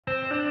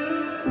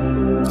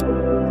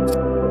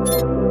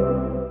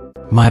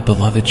My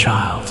beloved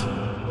child,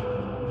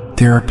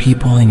 there are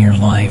people in your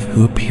life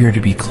who appear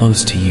to be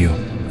close to you,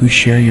 who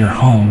share your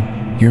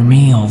home, your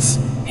meals,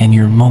 and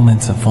your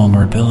moments of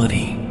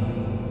vulnerability.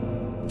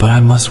 But I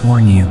must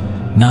warn you,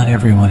 not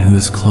everyone who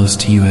is close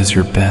to you has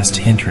your best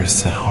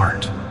interests at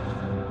heart.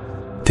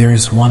 There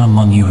is one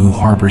among you who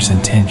harbors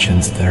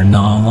intentions that are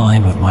not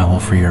aligned with my will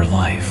for your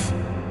life.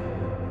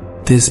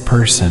 This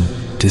person,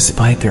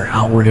 despite their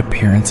outward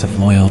appearance of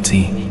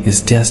loyalty,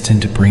 is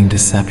destined to bring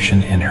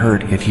deception and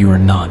hurt if you are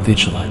not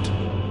vigilant.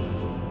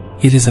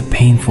 It is a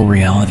painful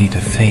reality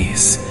to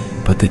face,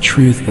 but the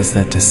truth is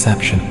that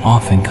deception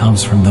often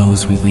comes from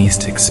those we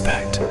least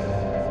expect.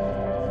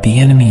 The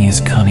enemy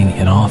is cunning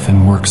and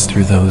often works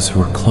through those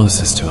who are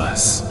closest to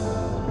us.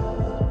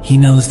 He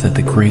knows that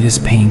the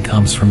greatest pain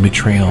comes from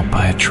betrayal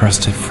by a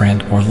trusted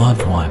friend or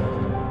loved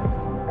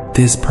one.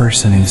 This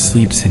person who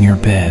sleeps in your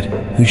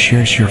bed, who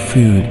shares your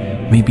food,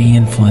 may be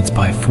influenced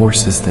by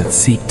forces that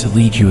seek to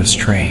lead you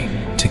astray,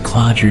 to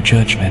cloud your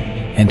judgment,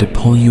 and to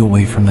pull you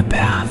away from the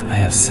path I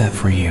have set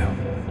for you.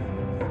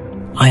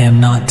 I am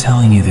not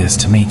telling you this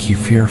to make you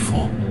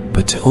fearful,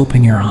 but to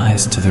open your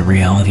eyes to the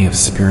reality of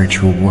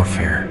spiritual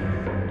warfare.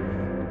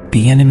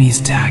 The enemy's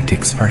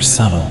tactics are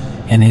subtle,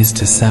 and his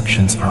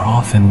deceptions are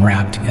often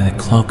wrapped in a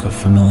cloak of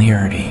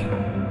familiarity.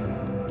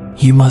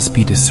 You must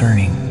be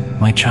discerning,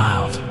 my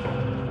child.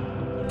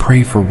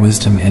 Pray for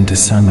wisdom and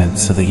discernment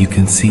so that you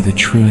can see the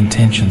true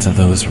intentions of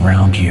those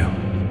around you.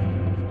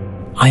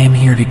 I am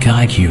here to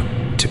guide you,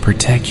 to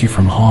protect you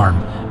from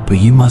harm, but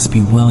you must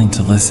be willing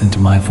to listen to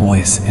my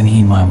voice and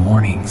heed my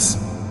warnings.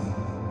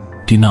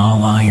 Do not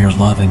allow your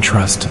love and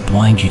trust to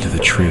blind you to the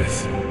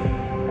truth.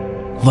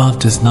 Love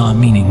does not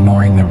mean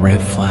ignoring the red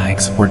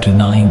flags or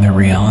denying the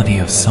reality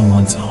of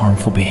someone's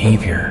harmful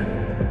behavior.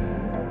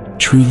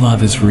 True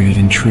love is rooted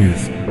in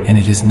truth, and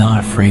it is not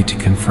afraid to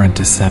confront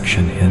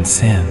deception and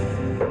sin.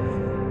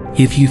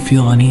 If you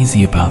feel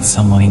uneasy about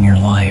someone in your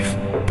life,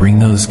 bring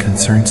those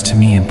concerns to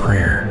me in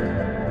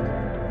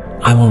prayer.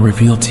 I will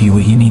reveal to you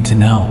what you need to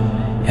know,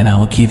 and I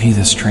will give you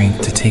the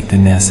strength to take the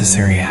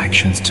necessary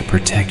actions to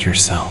protect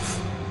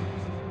yourself.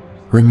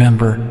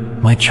 Remember,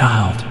 my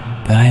child,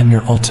 that I am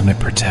your ultimate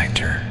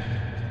protector.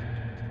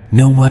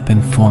 No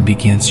weapon formed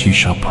against you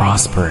shall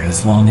prosper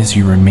as long as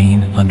you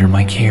remain under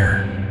my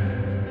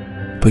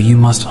care. But you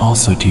must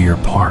also do your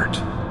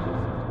part.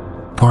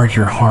 Guard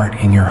your heart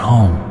and your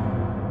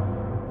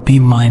home. Be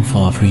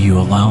mindful of who you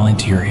allow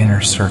into your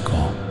inner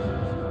circle.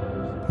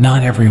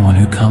 Not everyone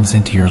who comes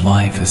into your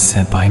life is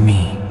sent by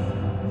me.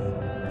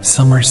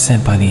 Some are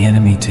sent by the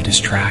enemy to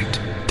distract,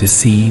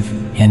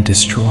 deceive, and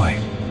destroy.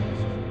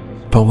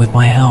 But with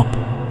my help,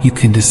 you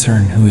can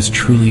discern who is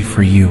truly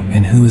for you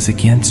and who is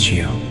against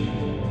you.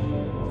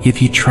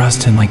 If you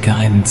trust in my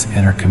guidance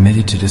and are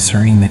committed to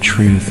discerning the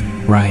truth,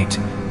 right,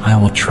 I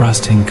will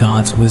trust in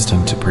God's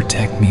wisdom to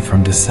protect me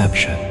from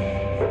deception.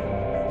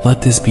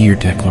 Let this be your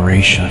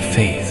declaration of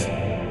faith.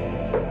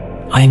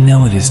 I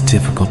know it is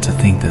difficult to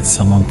think that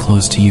someone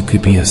close to you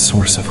could be a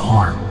source of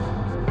harm.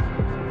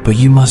 But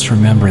you must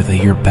remember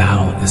that your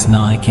battle is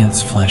not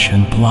against flesh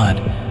and blood,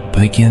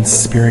 but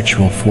against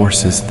spiritual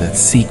forces that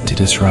seek to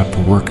disrupt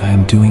the work I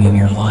am doing in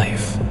your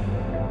life.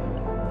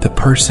 The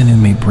person who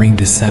may bring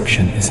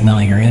deception is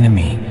not your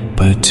enemy,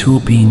 but a tool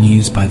being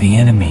used by the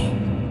enemy.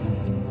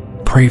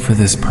 Pray for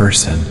this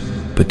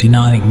person, but do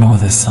not ignore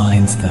the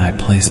signs that I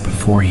place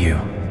before you.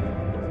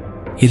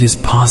 It is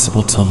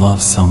possible to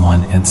love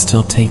someone and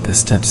still take the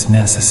steps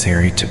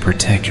necessary to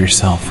protect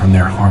yourself from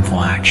their harmful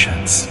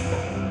actions.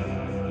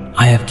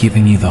 I have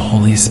given you the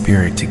Holy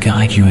Spirit to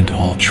guide you into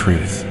all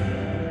truth.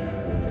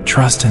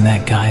 Trust in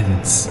that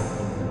guidance.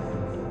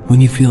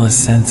 When you feel a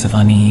sense of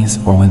unease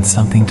or when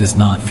something does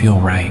not feel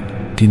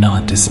right, do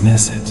not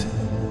dismiss it.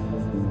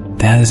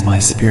 That is my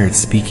Spirit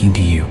speaking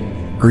to you,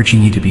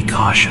 urging you to be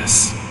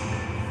cautious.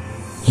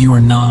 You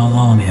are not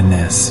alone in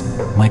this,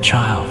 my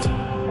child.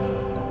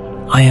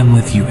 I am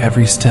with you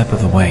every step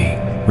of the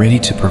way, ready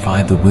to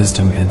provide the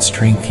wisdom and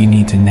strength you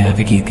need to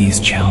navigate these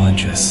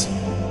challenges.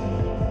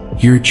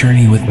 Your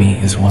journey with me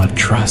is one of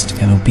trust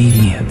and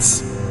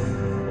obedience.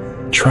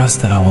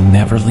 Trust that I will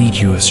never lead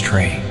you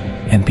astray,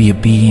 and be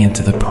obedient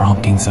to the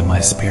promptings of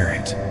my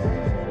Spirit.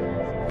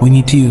 When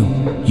you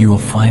do, you will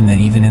find that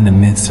even in the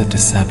midst of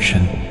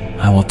deception,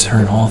 I will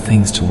turn all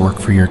things to work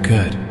for your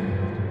good.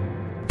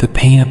 The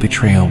pain of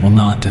betrayal will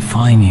not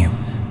define you,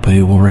 but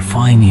it will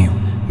refine you,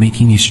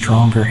 making you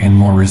stronger and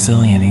more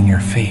resilient in your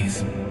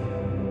faith.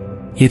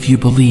 If you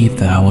believe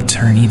that I will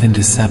turn even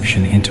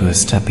deception into a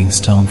stepping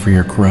stone for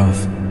your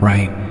growth,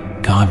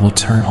 right, God will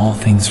turn all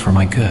things for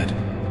my good.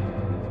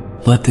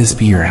 Let this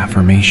be your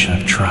affirmation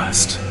of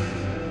trust.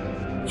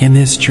 In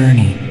this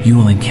journey, you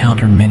will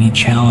encounter many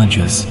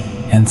challenges,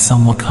 and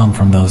some will come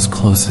from those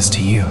closest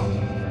to you.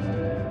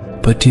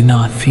 But do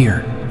not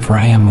fear, for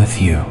I am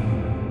with you.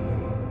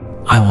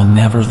 I will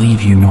never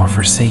leave you nor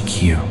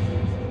forsake you.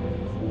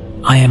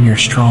 I am your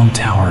strong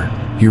tower,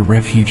 your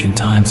refuge in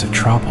times of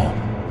trouble.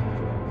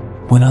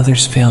 When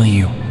others fail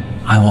you,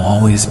 I will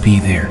always be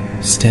there,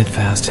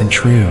 steadfast and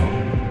true.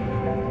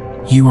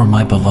 You are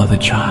my beloved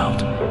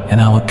child,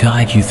 and I will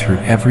guide you through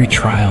every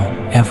trial,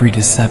 every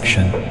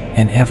deception,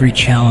 and every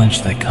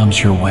challenge that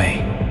comes your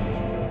way.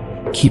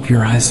 Keep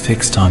your eyes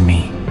fixed on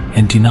me,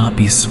 and do not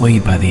be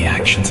swayed by the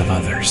actions of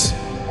others.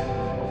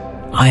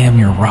 I am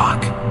your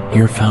rock,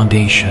 your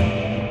foundation.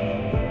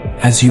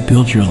 As you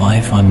build your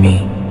life on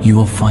me, you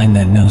will find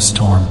that no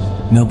storm,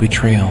 no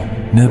betrayal,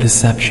 no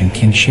deception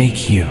can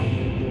shake you.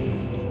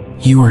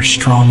 You are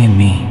strong in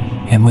me,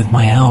 and with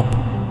my help,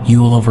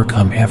 you will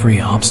overcome every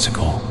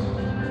obstacle.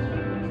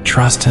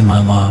 Trust in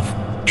my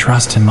love,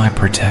 trust in my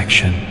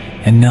protection,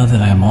 and know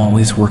that I am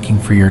always working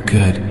for your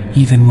good,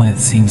 even when it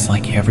seems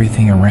like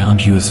everything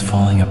around you is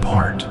falling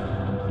apart.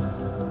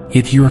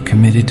 If you are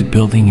committed to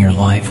building your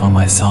life on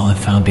my solid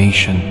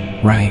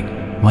foundation,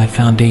 right, my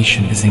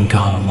foundation is in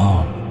God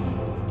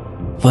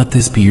alone. Let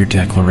this be your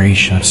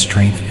declaration of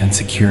strength and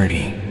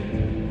security.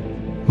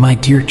 My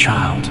dear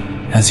child,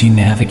 as you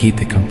navigate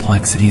the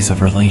complexities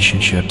of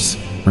relationships,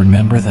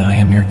 remember that I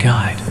am your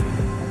guide.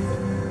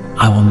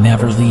 I will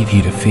never leave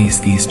you to face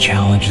these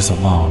challenges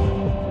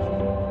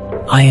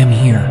alone. I am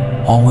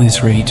here,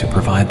 always ready to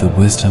provide the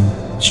wisdom,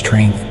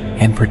 strength,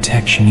 and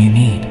protection you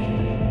need.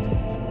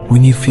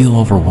 When you feel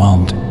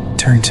overwhelmed,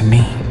 turn to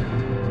me.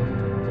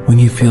 When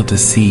you feel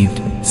deceived,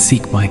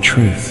 seek my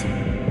truth.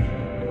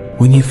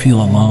 When you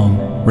feel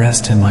alone,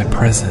 rest in my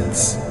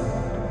presence.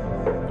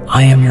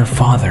 I am your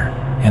Father,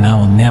 and I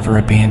will never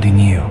abandon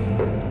you.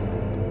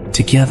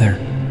 Together,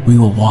 we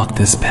will walk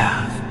this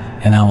path,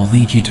 and I will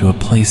lead you to a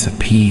place of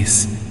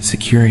peace,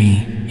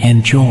 security,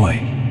 and joy.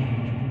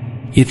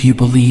 If you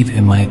believe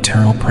in my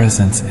eternal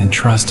presence and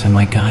trust in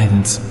my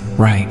guidance,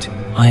 right,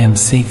 I am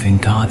safe in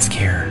God's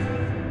care.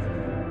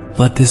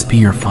 Let this be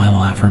your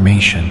final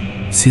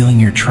affirmation, sealing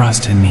your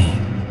trust in me.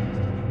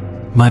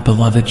 My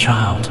beloved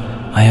child,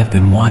 I have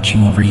been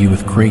watching over you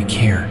with great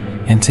care,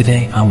 and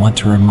today I want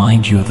to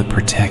remind you of the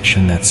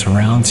protection that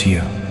surrounds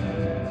you.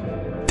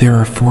 There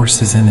are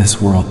forces in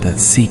this world that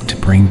seek to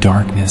bring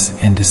darkness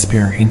and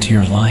despair into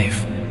your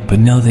life, but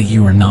know that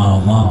you are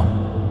not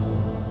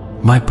alone.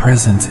 My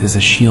presence is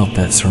a shield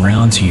that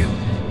surrounds you,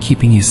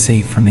 keeping you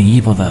safe from the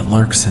evil that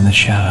lurks in the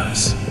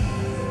shadows.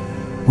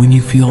 When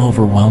you feel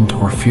overwhelmed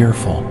or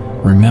fearful,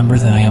 remember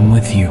that I am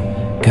with you,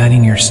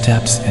 guiding your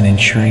steps and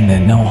ensuring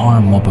that no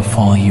harm will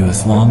befall you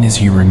as long as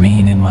you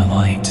remain in my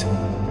light.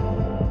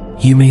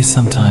 You may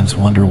sometimes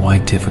wonder why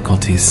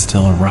difficulties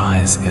still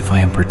arise if I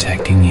am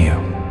protecting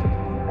you.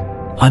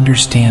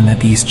 Understand that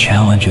these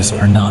challenges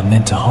are not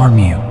meant to harm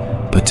you,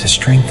 but to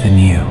strengthen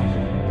you.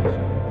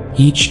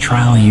 Each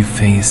trial you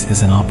face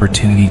is an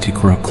opportunity to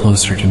grow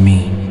closer to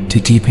me, to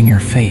deepen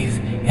your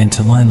faith, and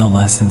to learn the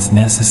lessons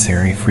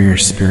necessary for your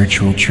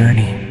spiritual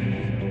journey.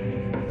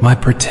 My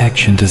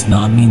protection does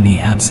not mean the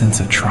absence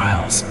of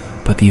trials,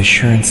 but the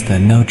assurance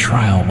that no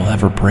trial will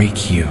ever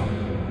break you.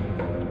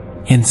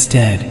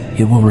 Instead,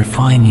 it will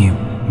refine you,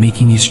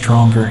 making you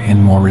stronger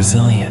and more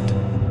resilient.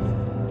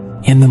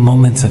 In the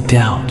moments of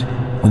doubt,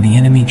 when the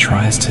enemy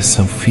tries to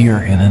sow fear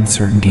and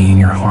uncertainty in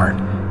your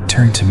heart,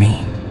 turn to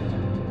me.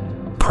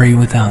 Pray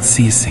without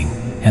ceasing,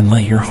 and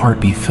let your heart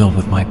be filled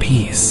with my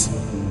peace.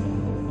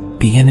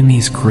 The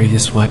enemy's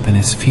greatest weapon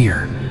is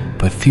fear,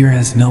 but fear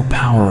has no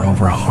power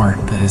over a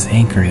heart that is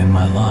anchored in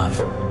my love.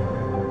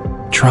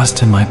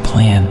 Trust in my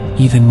plan,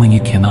 even when you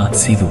cannot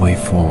see the way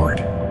forward.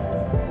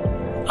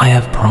 I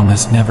have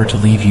promised never to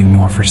leave you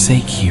nor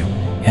forsake you,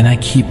 and I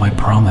keep my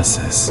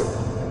promises.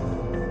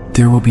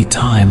 There will be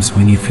times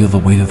when you feel the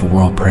weight of the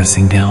world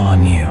pressing down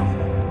on you.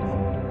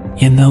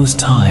 In those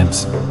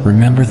times,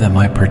 remember that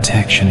my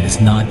protection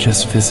is not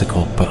just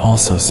physical but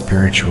also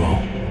spiritual.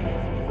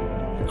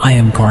 I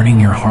am guarding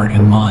your heart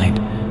and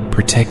mind,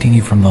 protecting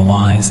you from the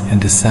lies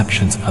and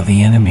deceptions of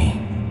the enemy.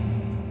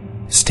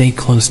 Stay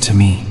close to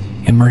me,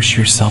 immerse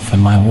yourself in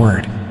my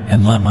word,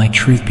 and let my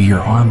truth be your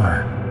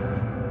armor.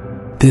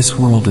 This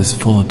world is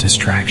full of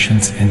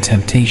distractions and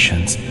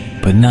temptations,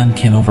 but none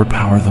can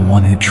overpower the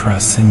one who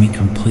trusts in me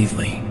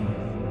completely.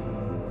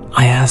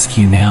 I ask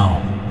you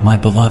now, my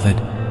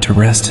beloved, to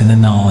rest in the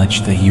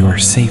knowledge that you are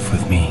safe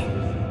with me.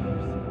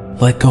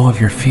 Let go of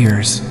your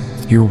fears,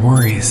 your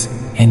worries,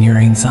 and your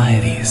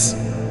anxieties.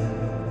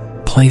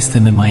 Place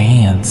them in my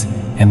hands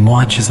and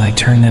watch as I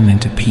turn them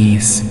into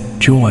peace,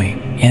 joy,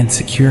 and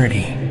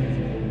security.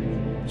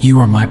 You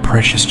are my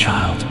precious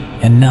child,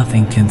 and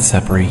nothing can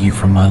separate you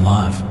from my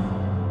love.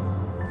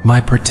 My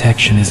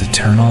protection is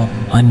eternal,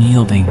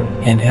 unyielding,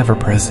 and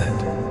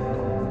ever-present.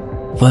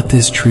 Let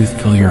this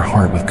truth fill your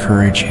heart with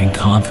courage and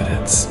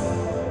confidence.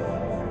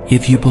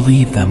 If you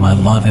believe that my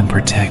love and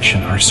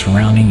protection are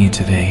surrounding you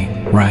today,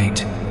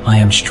 right, I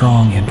am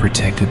strong and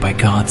protected by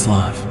God's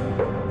love.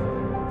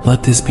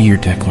 Let this be your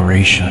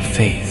declaration of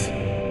faith.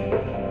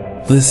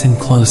 Listen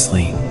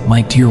closely,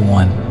 my dear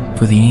one,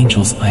 for the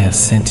angels I have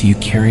sent to you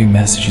carry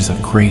messages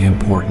of great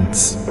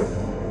importance.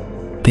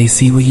 They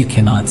see what you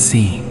cannot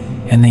see,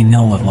 and they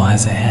know what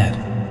lies ahead.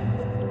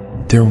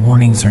 Their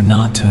warnings are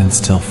not to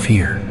instill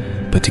fear,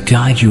 but to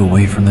guide you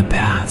away from the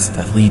paths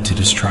that lead to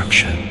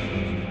destruction.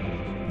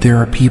 There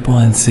are people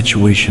and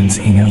situations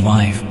in your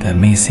life that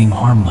may seem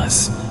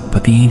harmless,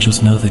 but the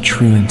angels know the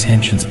true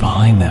intentions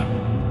behind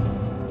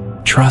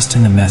them. Trust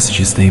in the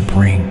messages they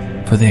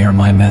bring, for they are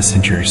my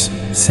messengers,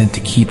 sent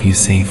to keep you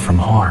safe from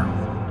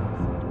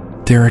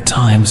harm. There are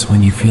times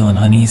when you feel an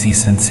uneasy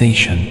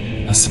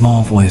sensation, a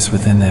small voice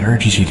within that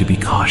urges you to be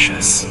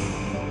cautious.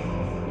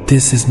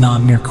 This is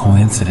not mere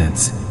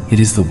coincidence, it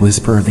is the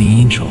whisper of the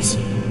angels,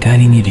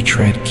 guiding you to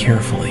tread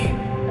carefully.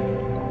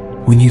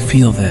 When you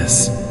feel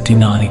this, do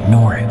not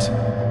ignore it.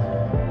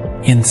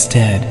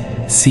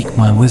 Instead, seek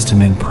my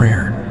wisdom in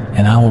prayer,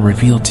 and I will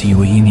reveal to you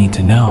what you need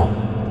to know.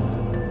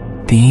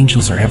 The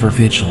angels are ever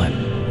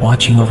vigilant,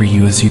 watching over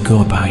you as you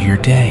go about your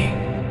day.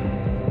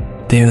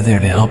 They are there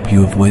to help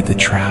you avoid the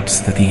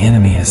traps that the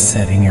enemy has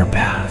set in your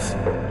path.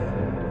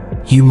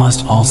 You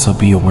must also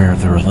be aware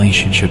of the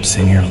relationships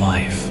in your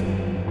life.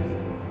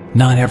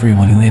 Not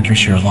everyone who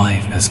enters your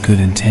life has good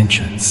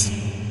intentions.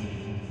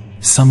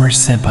 Some are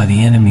sent by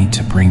the enemy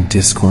to bring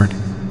discord,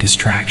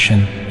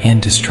 distraction,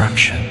 and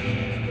destruction.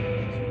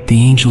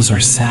 The angels are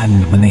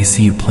saddened when they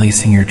see you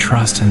placing your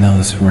trust in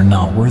those who are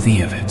not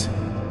worthy of it.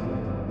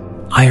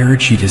 I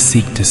urge you to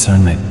seek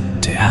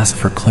discernment, to ask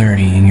for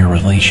clarity in your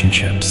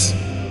relationships.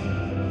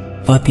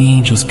 Let the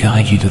angels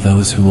guide you to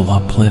those who will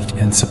uplift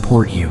and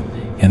support you,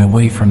 and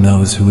away from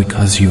those who would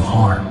cause you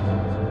harm.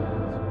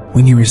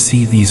 When you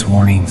receive these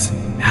warnings,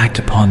 act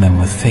upon them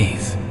with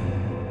faith.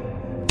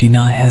 Do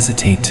not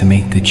hesitate to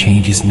make the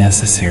changes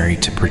necessary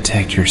to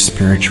protect your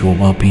spiritual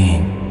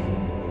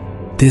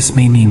well-being. This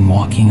may mean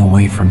walking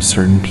away from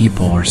certain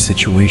people or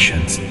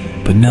situations,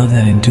 but know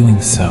that in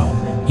doing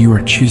so, you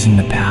are choosing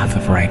the path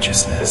of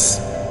righteousness.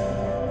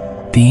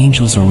 The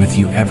angels are with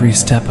you every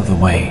step of the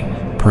way,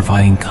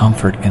 providing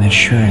comfort and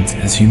assurance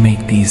as you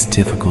make these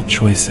difficult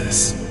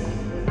choices.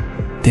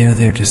 They are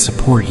there to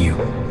support you,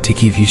 to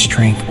give you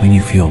strength when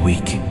you feel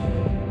weak.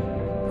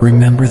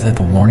 Remember that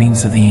the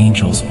warnings of the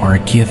angels are a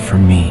gift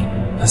from me,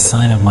 a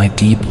sign of my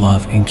deep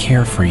love and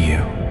care for you.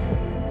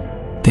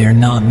 They are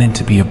not meant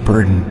to be a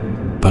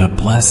burden, but a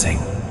blessing.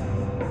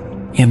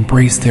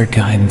 Embrace their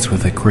guidance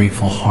with a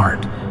grateful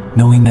heart,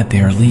 knowing that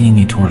they are leading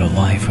you toward a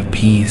life of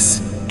peace,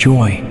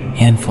 joy,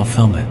 and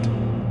fulfillment.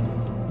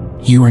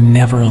 You are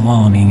never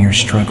alone in your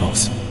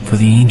struggles, for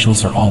the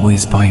angels are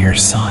always by your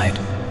side,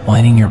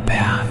 lighting your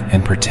path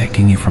and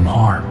protecting you from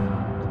harm.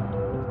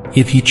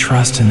 If you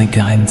trust in the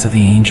guidance of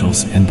the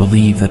angels and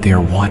believe that they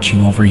are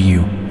watching over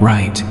you,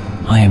 write,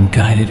 "I am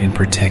guided and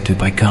protected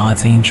by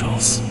God's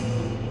angels."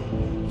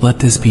 Let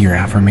this be your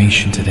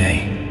affirmation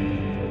today.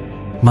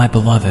 My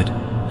beloved,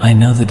 I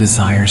know the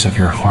desires of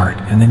your heart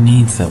and the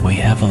needs that weigh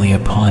heavily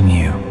upon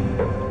you.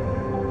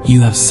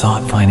 You have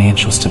sought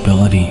financial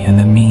stability and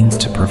the means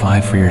to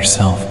provide for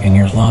yourself and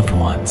your loved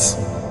ones.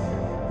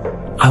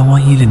 I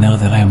want you to know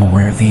that I am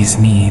aware of these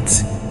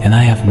needs, and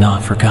I have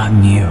not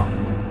forgotten you.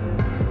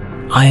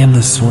 I am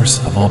the source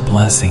of all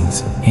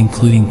blessings,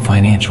 including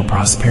financial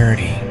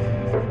prosperity.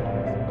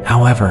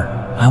 However,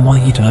 I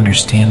want you to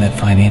understand that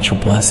financial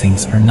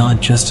blessings are not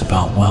just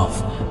about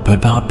wealth, but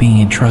about being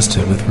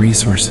entrusted with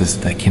resources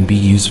that can be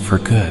used for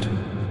good.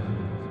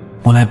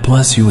 When I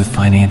bless you with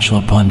financial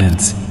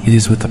abundance, it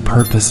is with the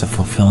purpose of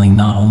fulfilling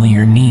not only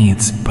your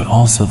needs, but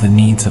also the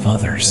needs of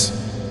others.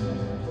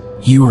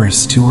 You are a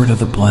steward of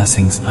the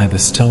blessings I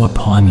bestow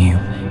upon you,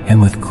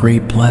 and with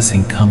great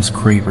blessing comes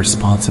great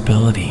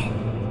responsibility.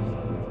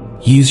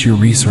 Use your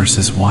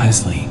resources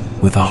wisely,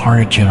 with a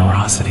heart of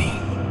generosity.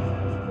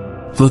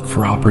 Look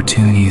for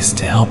opportunities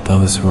to help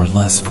those who are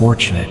less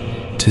fortunate,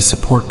 to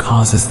support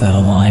causes that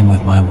align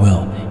with my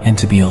will, and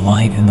to be a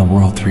light in the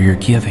world through your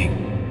giving.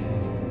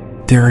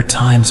 There are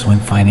times when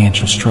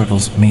financial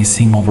struggles may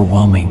seem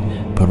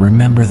overwhelming, but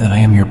remember that I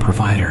am your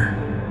provider.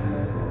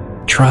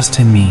 Trust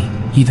in me,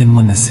 even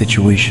when the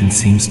situation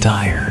seems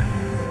dire.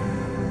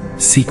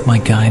 Seek my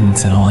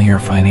guidance in all your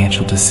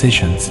financial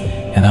decisions,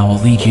 and I will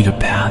lead you to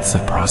paths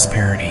of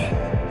prosperity.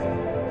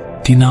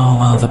 Do not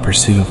allow the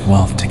pursuit of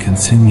wealth to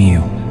consume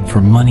you,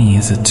 for money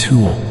is a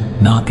tool,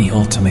 not the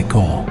ultimate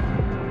goal.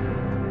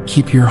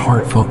 Keep your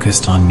heart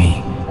focused on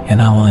me,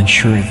 and I will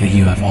ensure that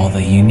you have all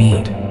that you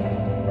need.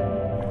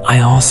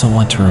 I also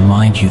want to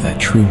remind you that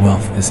true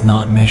wealth is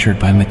not measured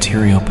by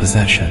material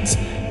possessions,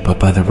 but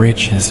by the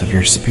richness of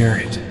your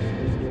spirit.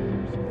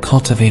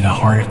 Cultivate a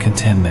heart of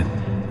contentment,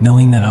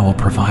 knowing that I will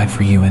provide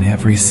for you in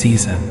every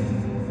season.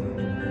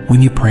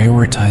 When you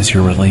prioritize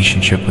your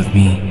relationship with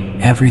me,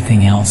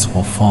 everything else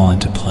will fall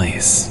into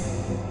place.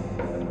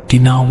 Do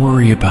not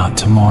worry about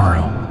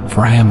tomorrow,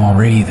 for I am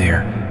already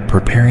there,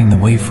 preparing the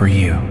way for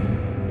you.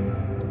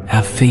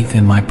 Have faith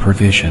in my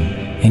provision,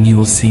 and you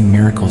will see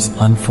miracles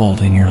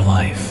unfold in your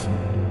life.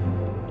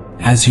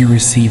 As you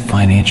receive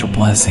financial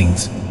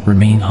blessings,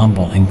 remain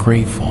humble and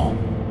grateful.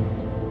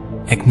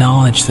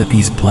 Acknowledge that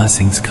these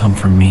blessings come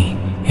from me,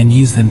 and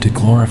use them to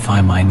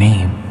glorify my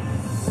name.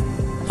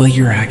 Let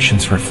your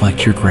actions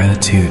reflect your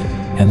gratitude,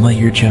 and let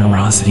your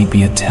generosity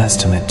be a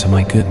testament to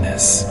my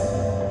goodness.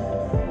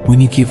 When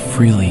you give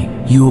freely,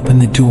 you open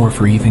the door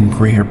for even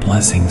greater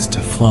blessings to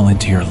flow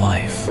into your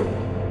life.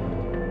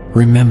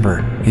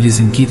 Remember, it is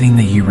in giving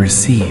that you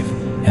receive,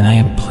 and I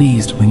am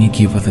pleased when you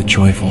give with a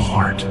joyful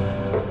heart.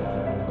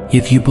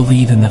 If you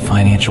believe in the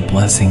financial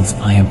blessings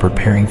I am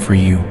preparing for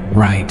you,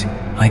 right,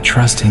 I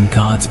trust in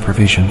God's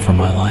provision for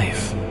my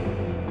life.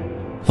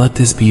 Let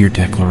this be your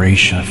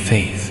declaration of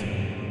faith.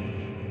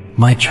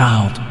 My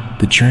child,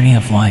 the journey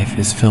of life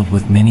is filled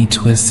with many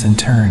twists and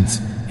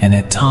turns, and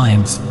at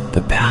times,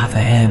 the path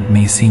ahead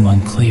may seem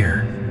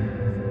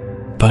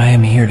unclear. But I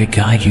am here to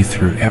guide you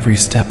through every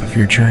step of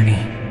your journey.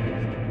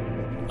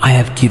 I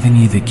have given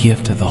you the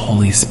gift of the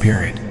Holy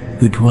Spirit,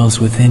 who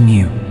dwells within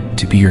you,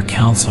 to be your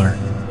counselor,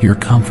 your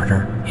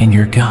comforter, and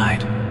your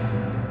guide.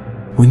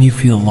 When you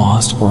feel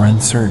lost or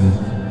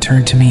uncertain,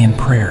 turn to me in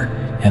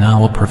prayer, and I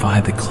will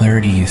provide the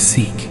clarity you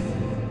seek.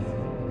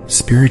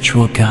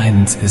 Spiritual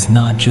guidance is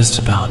not just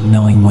about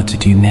knowing what to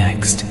do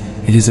next,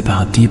 it is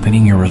about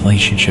deepening your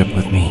relationship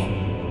with me.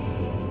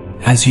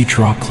 As you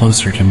draw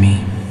closer to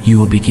me, you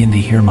will begin to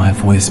hear my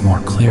voice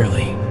more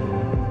clearly.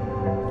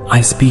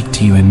 I speak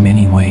to you in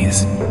many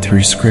ways,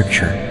 through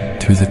Scripture,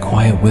 through the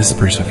quiet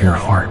whispers of your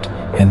heart,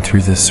 and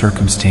through the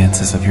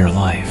circumstances of your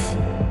life.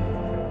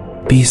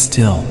 Be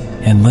still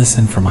and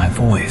listen for my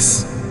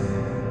voice.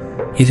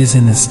 It is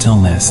in the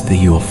stillness that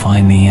you will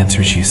find the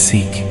answers you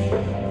seek.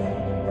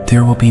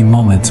 There will be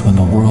moments when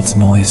the world's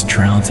noise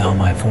drowns out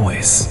my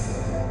voice.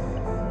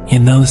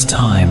 In those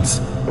times,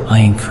 I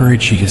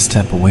encourage you to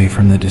step away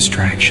from the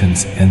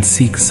distractions and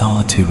seek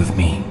solitude with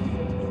me.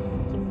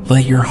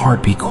 Let your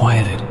heart be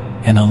quieted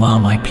and allow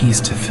my peace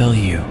to fill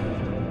you.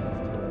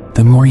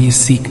 The more you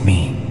seek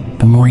me,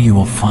 the more you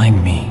will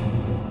find me.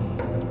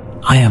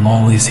 I am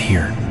always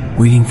here,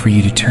 waiting for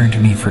you to turn to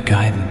me for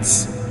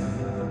guidance.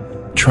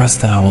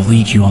 Trust that I will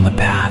lead you on the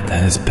path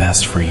that is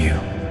best for you.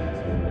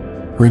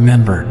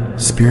 Remember,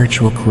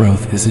 spiritual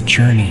growth is a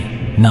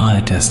journey,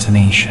 not a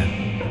destination.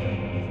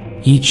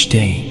 Each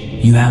day,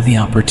 you have the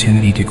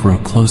opportunity to grow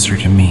closer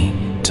to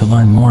me, to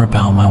learn more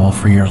about my will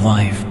for your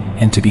life,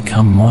 and to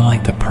become more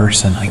like the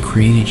person I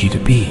created you to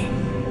be.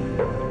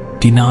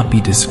 Do not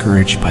be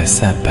discouraged by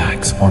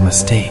setbacks or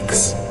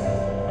mistakes.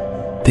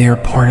 They are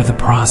part of the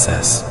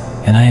process,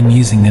 and I am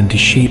using them to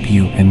shape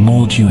you and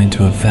mold you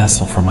into a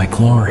vessel for my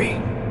glory.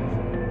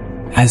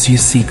 As you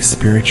seek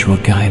spiritual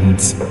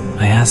guidance,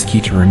 I ask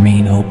you to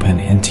remain open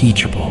and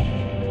teachable.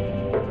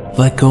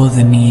 Let go of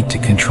the need to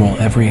control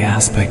every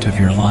aspect of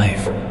your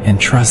life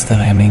and trust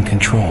that I am in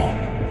control.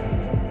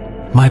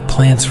 My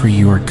plans for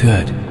you are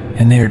good,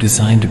 and they are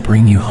designed to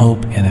bring you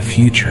hope and a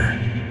future.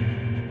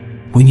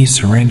 When you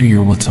surrender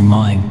your will to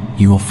mine,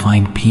 you will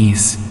find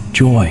peace,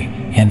 joy,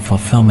 and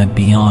fulfillment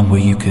beyond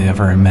what you could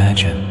ever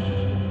imagine.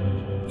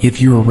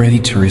 If you are ready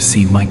to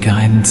receive my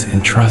guidance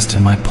and trust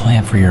in my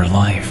plan for your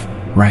life,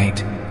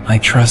 right, I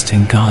trust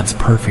in God's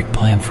perfect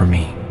plan for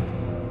me.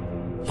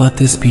 Let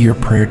this be your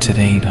prayer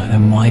today.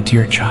 And my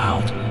dear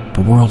child,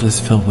 the world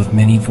is filled with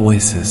many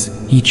voices,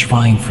 each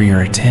vying for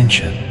your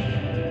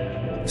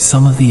attention.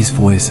 Some of these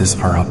voices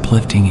are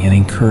uplifting and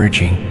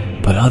encouraging,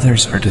 but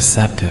others are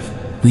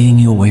deceptive, leading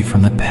you away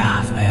from the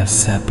path I have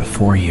set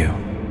before you.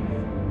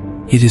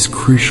 It is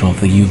crucial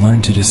that you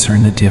learn to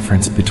discern the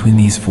difference between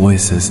these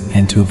voices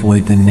and to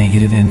avoid the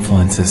negative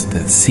influences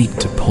that seek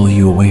to pull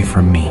you away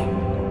from me.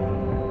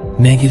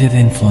 Negative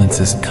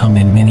influences come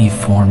in many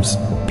forms: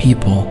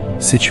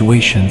 people,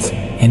 situations,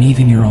 and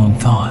even your own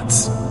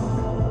thoughts.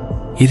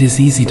 It is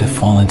easy to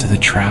fall into the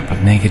trap of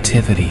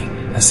negativity,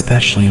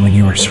 especially when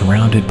you are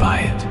surrounded by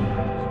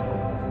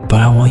it. But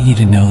I want you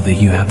to know that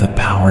you have the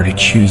power to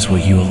choose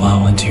what you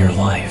allow into your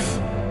life.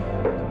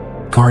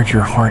 Guard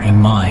your heart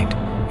and mind,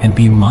 and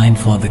be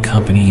mindful of the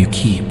company you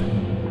keep.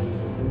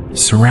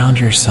 Surround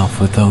yourself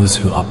with those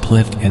who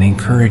uplift and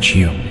encourage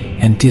you,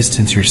 and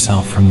distance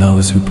yourself from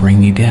those who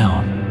bring you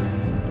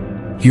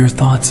down. Your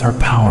thoughts are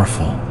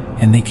powerful,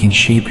 and they can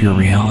shape your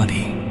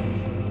reality.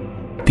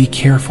 Be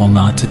careful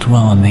not to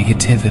dwell on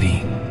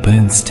negativity, but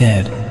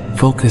instead,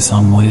 focus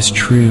on what is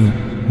true,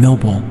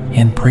 noble,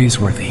 and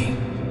praiseworthy.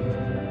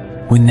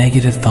 When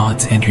negative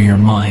thoughts enter your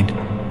mind,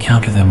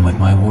 counter them with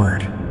my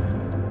word.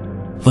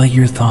 Let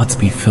your thoughts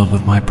be filled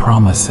with my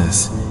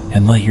promises,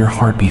 and let your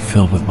heart be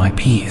filled with my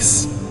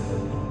peace.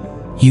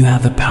 You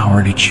have the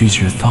power to choose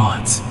your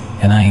thoughts,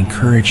 and I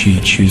encourage you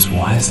to choose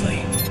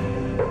wisely.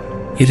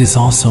 It is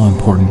also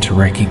important to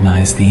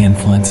recognize the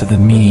influence of the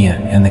media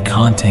and the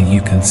content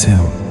you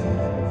consume.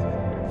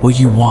 What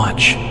you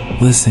watch,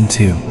 listen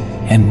to,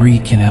 and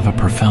read can have a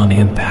profound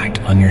impact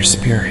on your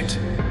spirit.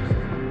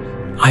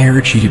 I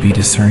urge you to be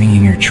discerning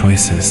in your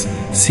choices,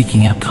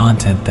 seeking out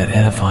content that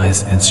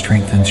edifies and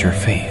strengthens your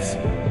faith.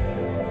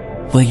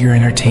 Let your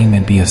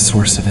entertainment be a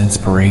source of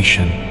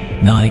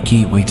inspiration, not a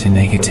gateway to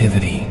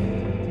negativity.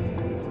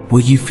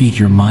 What you feed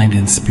your mind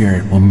and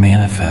spirit will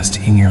manifest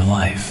in your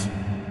life.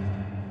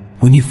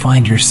 When you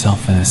find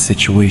yourself in a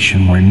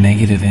situation where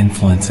negative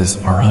influences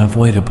are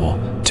unavoidable,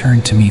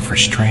 turn to me for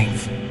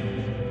strength.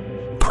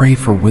 Pray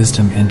for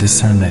wisdom and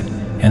discernment,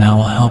 and I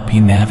will help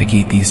you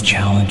navigate these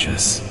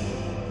challenges.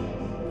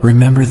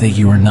 Remember that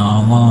you are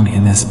not alone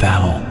in this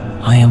battle.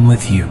 I am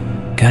with you,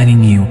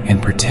 guiding you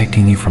and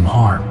protecting you from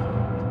harm.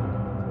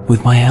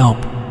 With my help,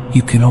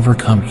 you can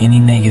overcome any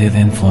negative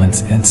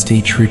influence and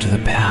stay true to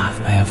the path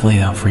I have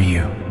laid out for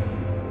you.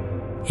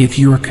 If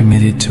you are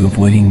committed to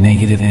avoiding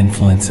negative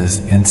influences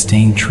and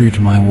staying true to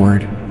my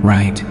word,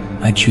 right,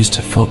 I choose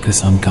to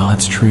focus on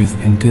God's truth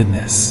and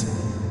goodness.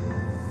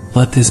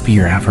 Let this be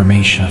your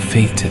affirmation of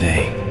faith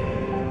today.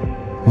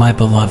 My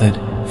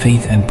beloved,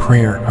 faith and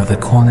prayer are the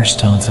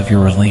cornerstones of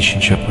your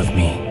relationship with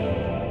me.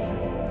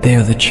 They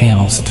are the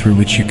channels through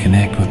which you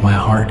connect with my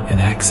heart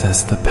and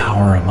access the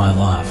power of my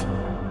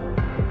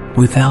love.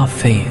 Without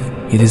faith,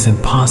 it is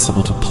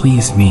impossible to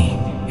please me,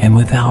 and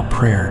without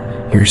prayer,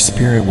 your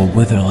spirit will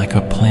wither like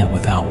a plant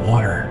without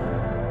water.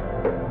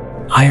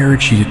 I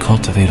urge you to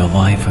cultivate a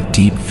life of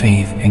deep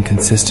faith and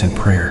consistent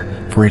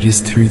prayer, for it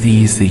is through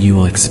these that you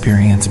will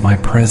experience my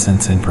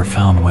presence in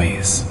profound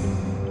ways.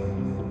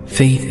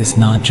 Faith is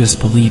not just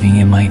believing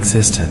in my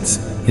existence,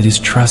 it is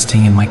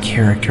trusting in my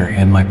character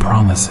and my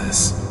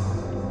promises.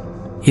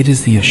 It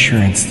is the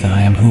assurance that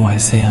I am who I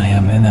say I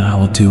am and that I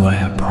will do what I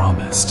have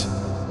promised.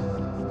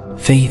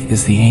 Faith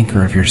is the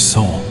anchor of your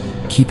soul,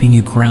 keeping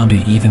you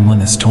grounded even when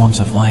the storms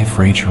of life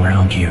rage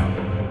around you.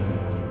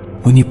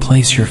 When you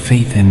place your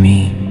faith in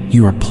me,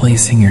 you are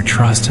placing your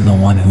trust in the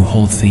one who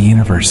holds the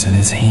universe in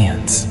his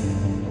hands.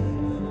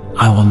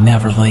 I will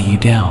never let you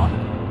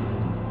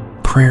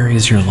down. Prayer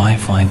is your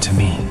lifeline to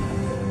me.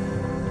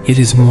 It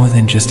is more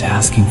than just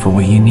asking for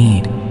what you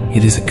need,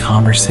 it is a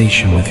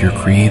conversation with your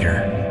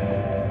Creator.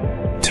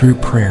 Through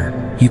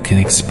prayer, you can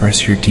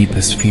express your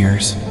deepest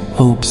fears,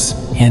 hopes,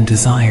 and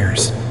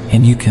desires,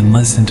 and you can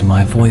listen to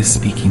my voice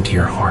speaking to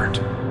your heart.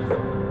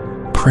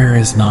 Prayer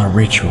is not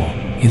ritual,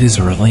 it is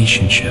a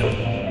relationship.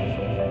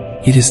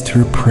 It is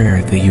through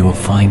prayer that you will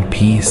find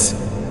peace,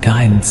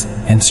 guidance,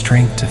 and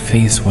strength to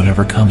face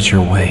whatever comes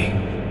your way.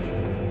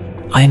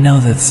 I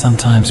know that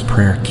sometimes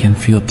prayer can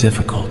feel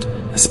difficult,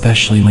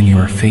 especially when you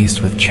are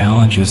faced with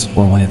challenges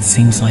or when it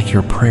seems like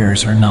your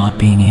prayers are not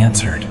being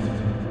answered.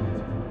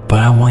 But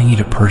I want you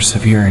to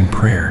persevere in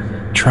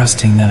prayer,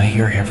 trusting that I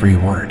hear every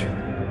word.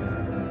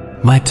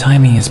 My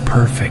timing is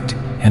perfect,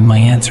 and my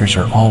answers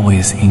are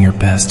always in your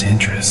best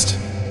interest.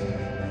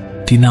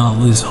 Do not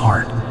lose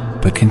heart,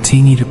 but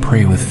continue to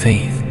pray with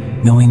faith,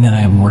 knowing that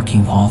I am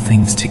working all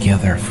things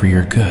together for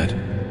your good.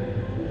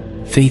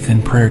 Faith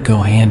and prayer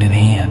go hand in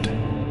hand.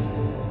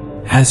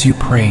 As you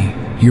pray,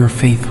 your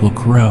faith will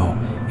grow,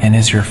 and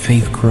as your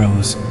faith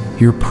grows,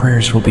 your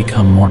prayers will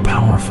become more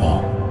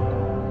powerful.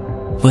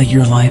 Let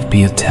your life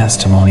be a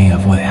testimony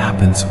of what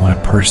happens when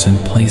a person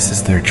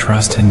places their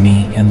trust in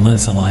me and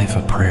lives a life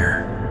of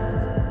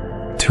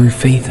prayer. Through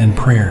faith and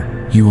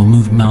prayer, you will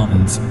move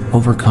mountains,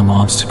 overcome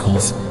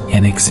obstacles,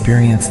 and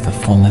experience the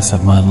fullness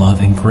of my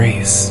love and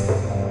grace.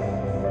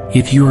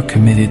 If you are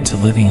committed to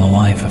living a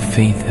life of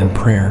faith and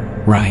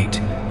prayer, right,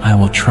 I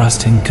will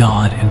trust in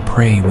God and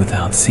pray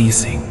without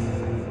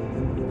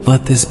ceasing.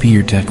 Let this be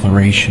your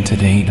declaration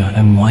today,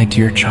 my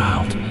dear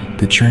child.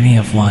 The journey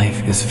of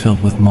life is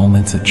filled with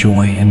moments of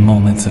joy and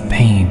moments of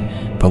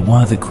pain, but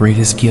one of the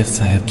greatest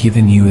gifts I have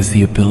given you is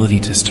the ability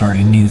to start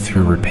anew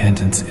through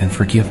repentance and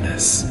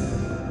forgiveness.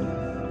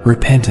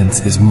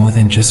 Repentance is more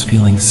than just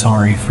feeling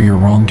sorry for your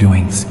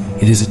wrongdoings.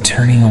 It is a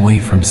turning away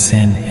from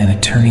sin and a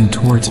turning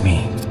towards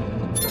me.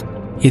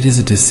 It is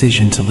a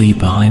decision to leave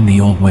behind the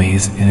old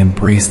ways and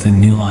embrace the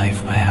new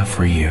life I have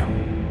for you.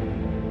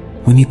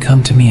 When you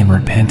come to me in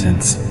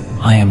repentance,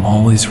 I am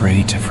always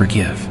ready to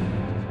forgive.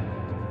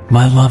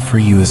 My love for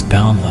you is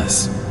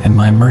boundless, and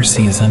my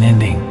mercy is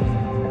unending.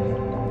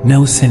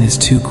 No sin is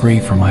too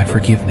great for my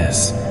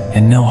forgiveness,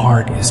 and no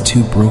heart is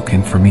too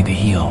broken for me to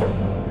heal.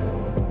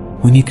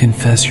 When you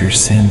confess your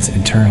sins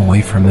and turn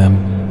away from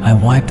them, I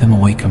wipe them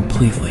away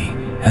completely,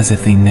 as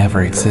if they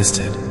never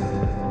existed.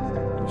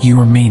 You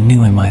are made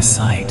new in my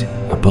sight,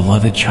 a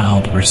beloved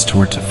child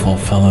restored to full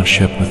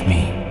fellowship with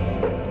me.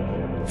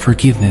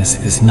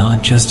 Forgiveness is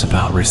not just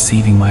about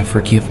receiving my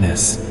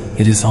forgiveness,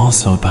 it is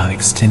also about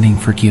extending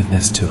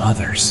forgiveness to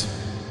others.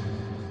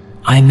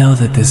 I know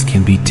that this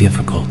can be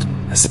difficult,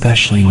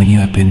 especially when you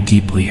have been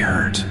deeply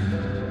hurt.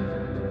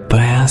 But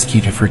I ask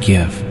you to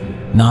forgive,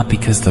 not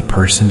because the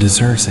person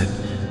deserves it,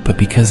 but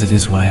because it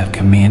is what I have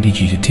commanded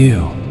you to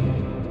do.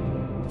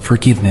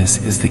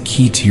 Forgiveness is the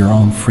key to your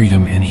own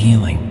freedom and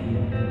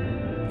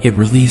healing. It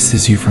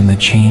releases you from the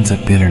chains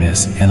of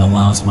bitterness and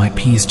allows my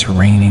peace to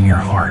reign in your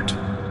heart.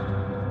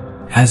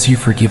 As you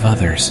forgive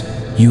others,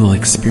 you will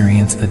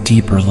experience a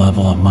deeper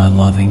level of my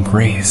love and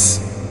grace.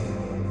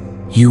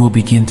 You will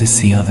begin to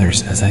see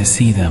others as I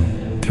see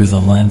them, through the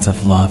lens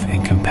of love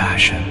and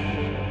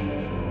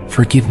compassion.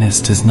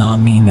 Forgiveness does not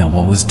mean that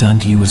what was done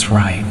to you was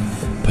right,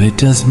 but it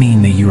does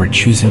mean that you are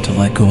choosing to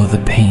let go of the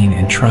pain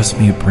and trust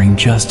me to bring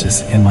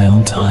justice in my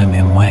own time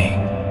and way.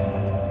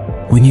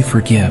 When you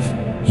forgive,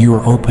 you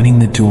are opening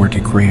the door to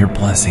greater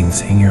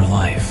blessings in your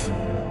life.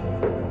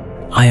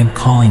 I am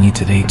calling you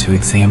today to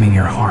examine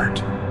your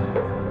heart.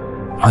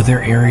 Are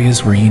there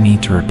areas where you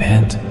need to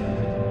repent?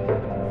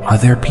 Are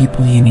there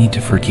people you need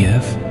to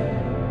forgive?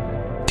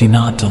 Do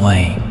not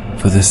delay,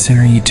 for the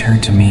sooner you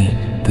turn to me,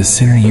 the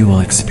sooner you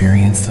will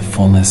experience the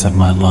fullness of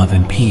my love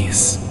and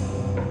peace.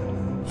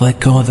 Let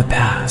go of the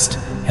past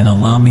and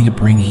allow me to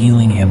bring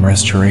healing and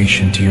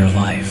restoration to your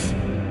life.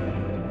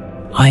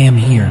 I am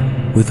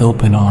here with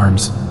open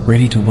arms,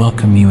 ready to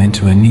welcome you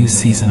into a new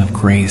season of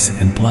grace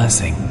and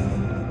blessing.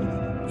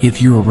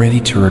 If you are ready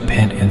to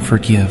repent and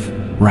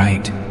forgive,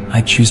 right,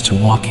 I choose to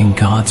walk in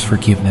God's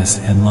forgiveness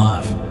and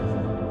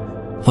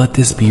love. Let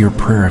this be your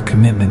prayer of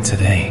commitment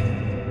today.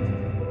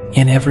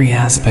 In every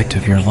aspect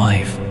of your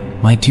life,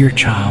 my dear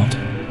child,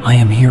 I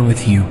am here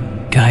with you,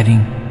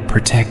 guiding,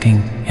 protecting,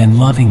 and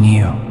loving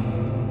you.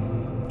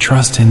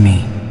 Trust in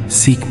me,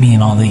 seek me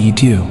in all that you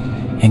do,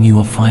 and you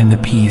will find the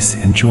peace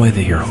and joy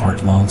that your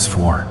heart longs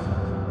for.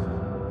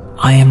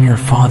 I am your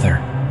Father,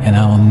 and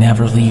I will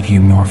never leave you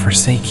nor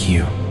forsake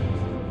you.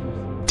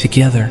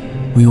 Together,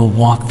 we will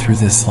walk through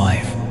this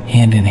life,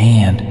 hand in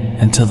hand,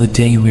 until the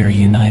day we are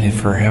united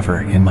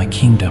forever in my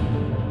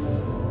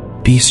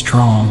kingdom. Be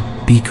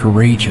strong, be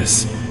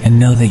courageous, and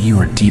know that you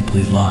are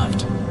deeply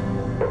loved.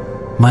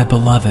 My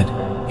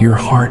beloved, your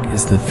heart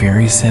is the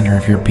very center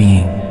of your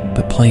being,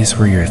 the place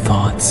where your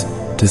thoughts,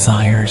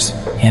 desires,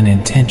 and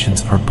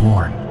intentions are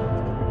born.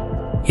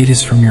 It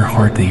is from your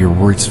heart that your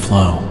words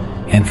flow,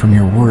 and from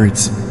your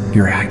words,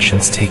 your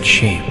actions take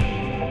shape.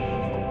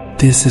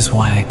 This is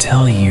why I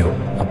tell you,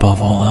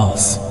 above all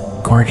else,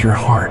 guard your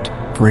heart,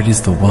 for it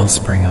is the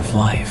wellspring of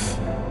life.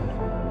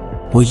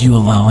 What you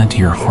allow into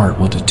your heart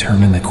will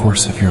determine the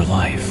course of your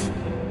life.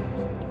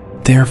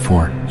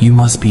 Therefore, you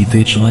must be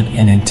vigilant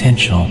and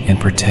intentional in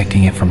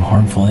protecting it from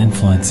harmful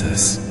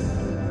influences.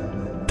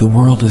 The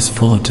world is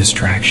full of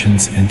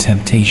distractions and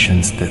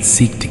temptations that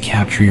seek to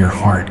capture your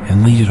heart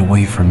and lead it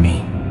away from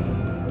me.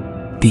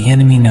 The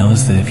enemy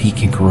knows that if he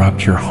can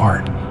corrupt your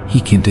heart, he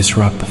can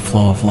disrupt the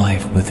flow of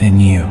life within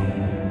you.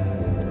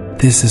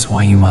 This is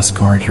why you must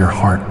guard your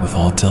heart with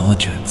all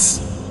diligence.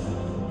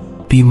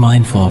 Be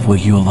mindful of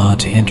what you allow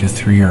to enter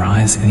through your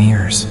eyes and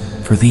ears,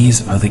 for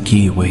these are the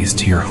gateways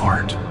to your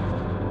heart.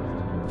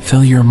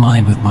 Fill your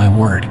mind with my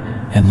word,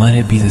 and let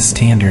it be the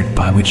standard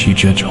by which you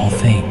judge all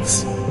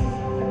things.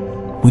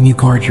 When you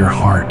guard your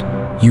heart,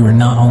 you are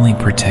not only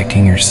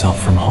protecting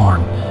yourself from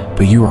harm,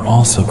 but you are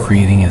also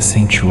creating a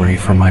sanctuary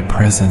for my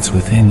presence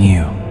within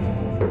you.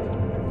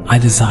 I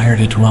desire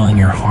to dwell in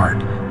your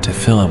heart, to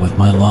fill it with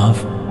my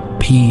love,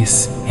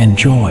 peace, and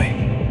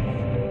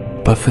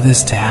joy. But for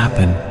this to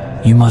happen,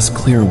 you must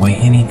clear away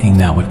anything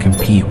that would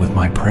compete with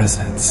my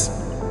presence.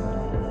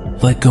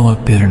 Let go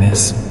of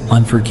bitterness,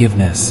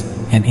 unforgiveness,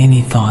 and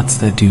any thoughts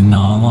that do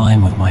not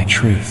align with my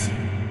truth.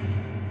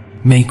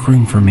 Make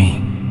room for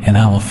me, and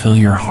I will fill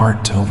your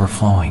heart to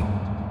overflowing.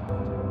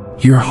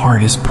 Your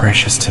heart is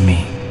precious to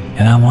me,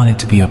 and I want it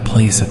to be a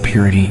place of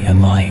purity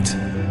and light.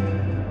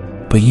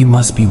 But you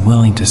must be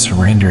willing to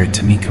surrender it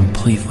to me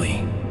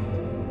completely.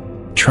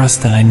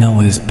 Trust that I know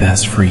what is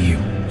best for you,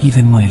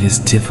 even when it is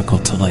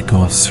difficult to let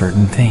go of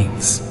certain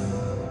things.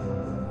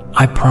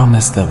 I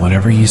promise that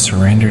whatever you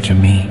surrender to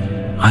me,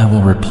 I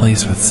will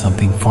replace with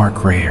something far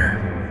greater.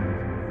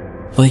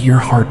 Let your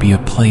heart be a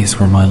place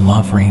where my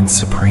love reigns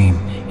supreme,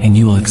 and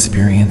you will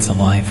experience a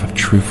life of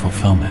true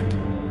fulfillment.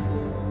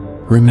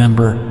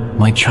 Remember,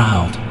 my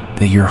child,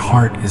 that your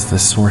heart is the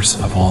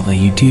source of all that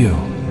you do.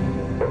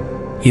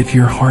 If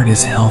your heart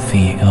is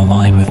healthy and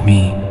aligned with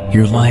me,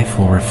 your life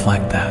will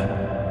reflect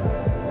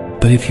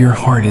that. But if your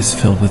heart is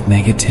filled with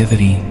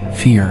negativity,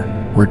 fear,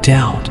 or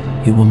doubt,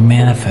 it will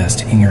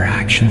manifest in your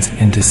actions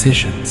and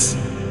decisions.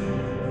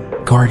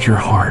 Guard your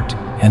heart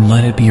and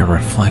let it be a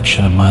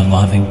reflection of my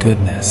love and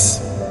goodness.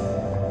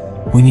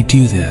 When you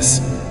do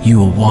this, you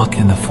will walk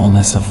in the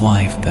fullness of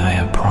life that I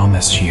have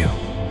promised you.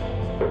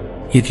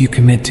 If you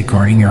commit to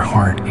guarding your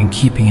heart and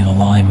keeping it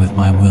aligned with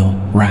my will,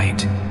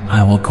 right,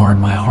 I will guard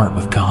my heart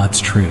with God's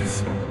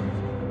truth.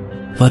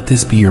 Let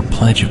this be your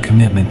pledge of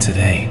commitment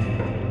today.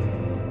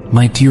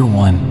 My dear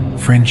one,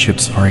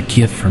 friendships are a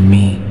gift from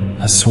me,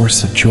 a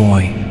source of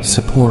joy,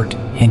 support,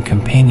 and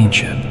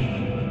companionship.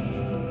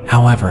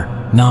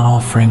 However, not all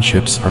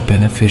friendships are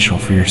beneficial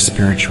for your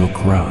spiritual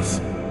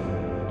growth.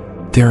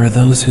 There are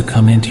those who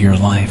come into your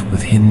life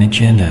with hidden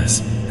agendas,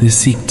 who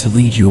seek to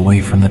lead you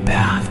away from the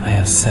path I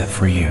have set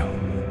for you.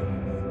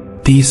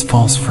 These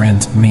false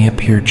friends may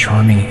appear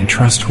charming and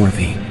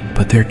trustworthy,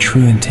 but their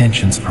true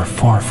intentions are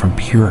far from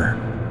pure.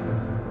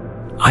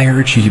 I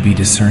urge you to be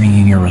discerning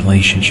in your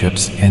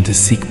relationships and to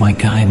seek my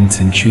guidance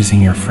in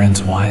choosing your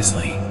friends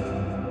wisely.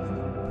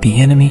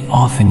 The enemy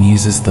often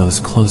uses those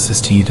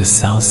closest to you to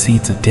sow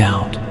seeds of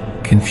doubt,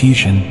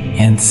 confusion,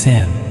 and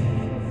sin.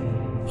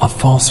 A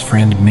false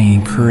friend may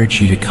encourage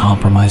you to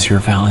compromise your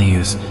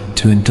values,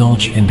 to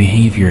indulge in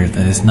behavior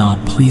that is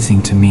not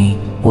pleasing to me,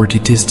 or to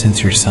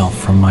distance yourself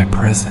from my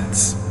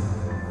presence.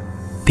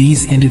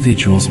 These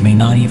individuals may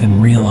not even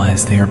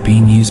realize they are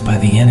being used by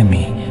the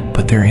enemy,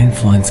 but their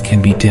influence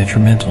can be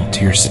detrimental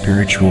to your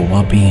spiritual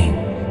well-being.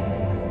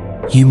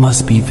 You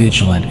must be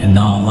vigilant and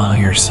not allow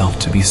yourself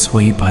to be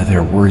swayed by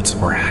their words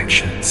or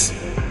actions.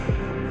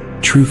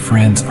 True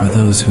friends are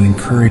those who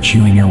encourage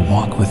you in your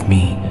walk with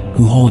me,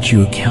 who hold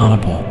you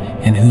accountable,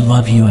 and who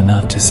love you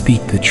enough to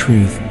speak the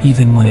truth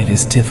even when it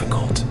is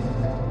difficult.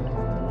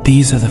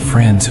 These are the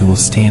friends who will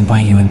stand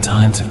by you in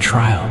times of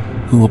trial,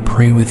 who will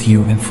pray with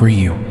you and for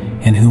you,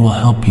 and who will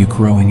help you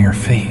grow in your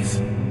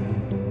faith.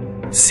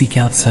 Seek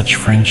out such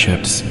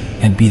friendships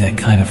and be that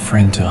kind of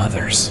friend to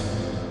others.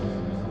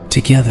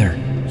 Together,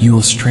 you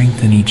will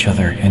strengthen each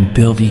other and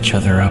build each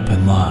other up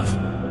in love.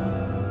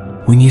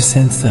 When you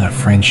sense that a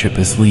friendship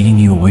is leading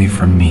you away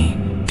from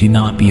me, do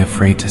not be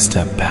afraid to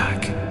step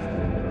back.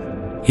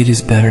 It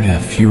is better to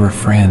have fewer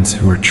friends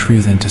who are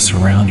true than to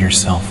surround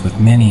yourself with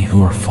many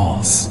who are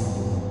false.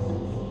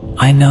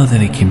 I know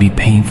that it can be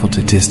painful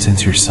to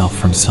distance yourself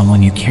from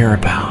someone you care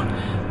about,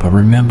 but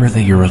remember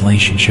that your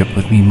relationship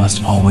with me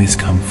must always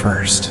come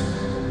first.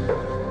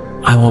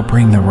 I will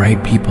bring the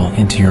right people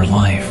into your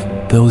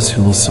life, those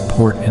who will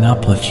support and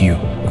uplift you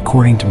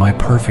according to my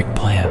perfect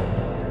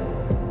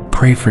plan.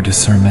 Pray for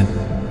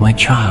discernment, my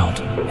child,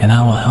 and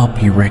I will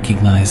help you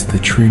recognize the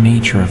true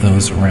nature of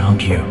those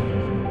around you.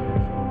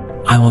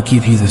 I will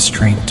give you the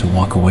strength to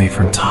walk away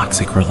from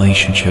toxic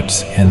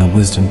relationships and the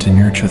wisdom to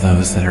nurture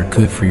those that are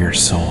good for your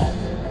soul.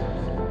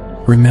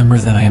 Remember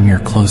that I am your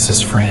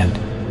closest friend,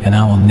 and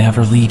I will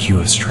never lead you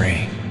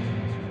astray.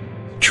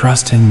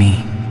 Trust in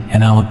me,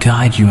 and I will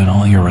guide you in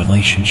all your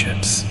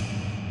relationships.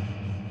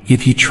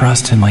 If you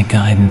trust in my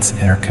guidance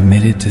and are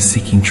committed to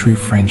seeking true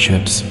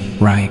friendships,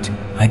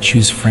 I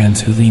choose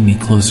friends who lead me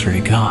closer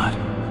to God.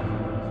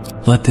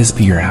 Let this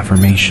be your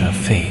affirmation of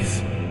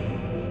faith.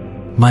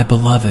 My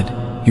beloved,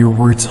 your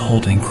words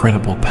hold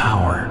incredible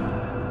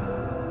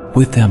power.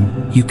 With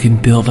them, you can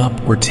build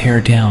up or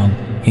tear down,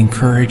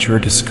 encourage or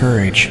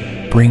discourage,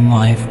 bring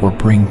life or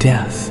bring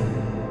death.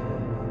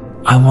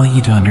 I want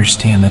you to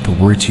understand that the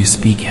words you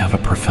speak have a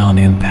profound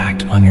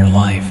impact on your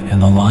life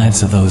and the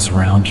lives of those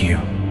around you.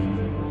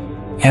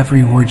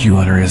 Every word you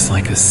utter is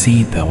like a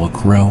seed that will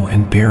grow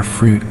and bear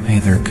fruit,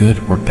 either good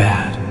or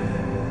bad.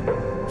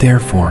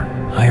 Therefore,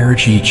 I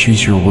urge you to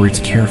choose your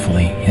words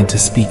carefully and to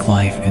speak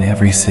life in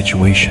every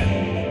situation.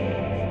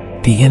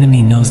 The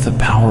enemy knows the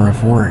power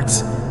of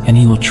words, and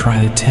he will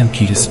try to tempt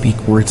you to speak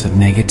words of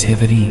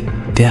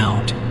negativity,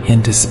 doubt,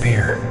 and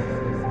despair.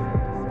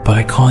 But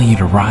I call you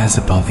to rise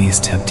above these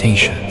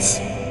temptations.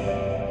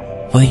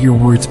 Let your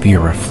words be a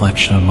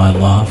reflection of my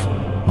love,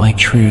 my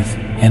truth,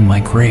 and my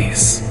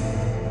grace.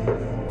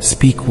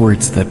 Speak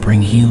words that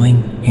bring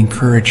healing,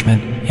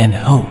 encouragement, and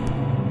hope.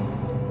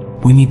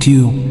 When you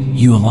do,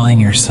 you align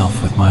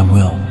yourself with my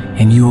will,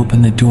 and you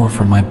open the door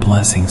for my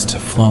blessings to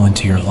flow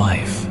into your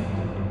life.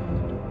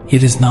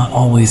 It is not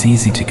always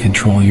easy to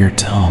control your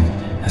tongue,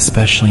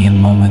 especially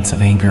in moments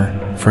of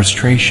anger,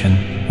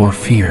 frustration, or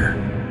fear.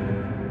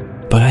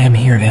 But I am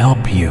here to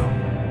help you.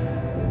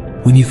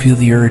 When you feel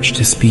the urge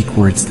to speak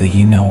words that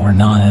you know are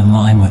not in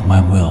line with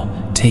my will,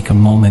 take a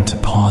moment to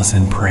pause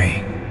and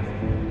pray.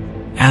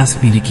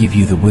 Ask me to give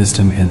you the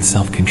wisdom and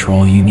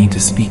self-control you need to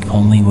speak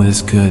only what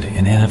is good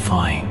and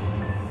edifying.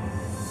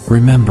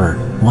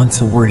 Remember,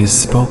 once a word is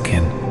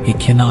spoken, it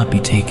cannot be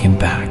taken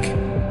back.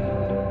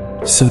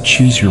 So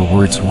choose your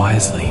words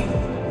wisely.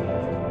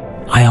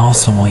 I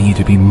also want you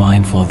to be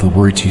mindful of the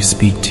words you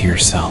speak to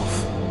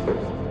yourself.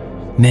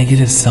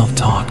 Negative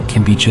self-talk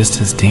can be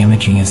just as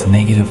damaging as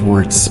negative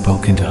words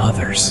spoken to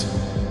others.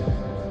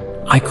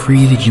 I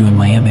created you in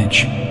my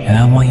image, and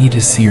I want you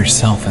to see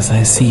yourself as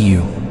I see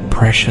you,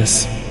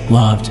 precious,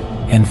 loved,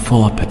 and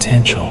full of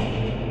potential.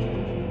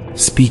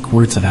 Speak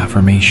words of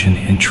affirmation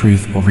and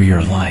truth over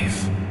your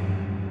life.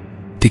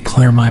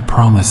 Declare my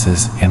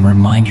promises and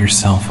remind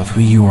yourself of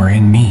who you are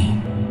in me.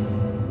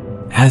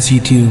 As you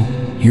do,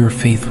 your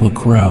faith will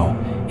grow,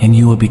 and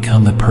you will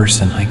become the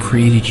person I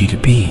created you to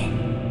be.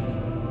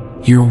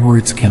 Your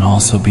words can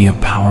also be a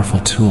powerful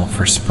tool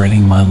for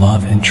spreading my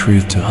love and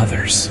truth to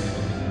others.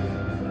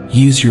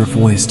 Use your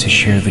voice to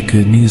share the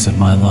good news of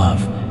my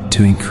love,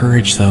 to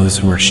encourage those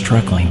who are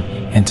struggling,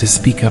 and to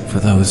speak up for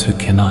those who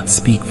cannot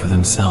speak for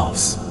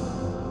themselves.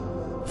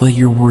 Let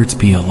your words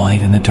be a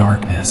light in the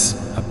darkness,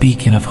 a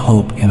beacon of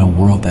hope in a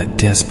world that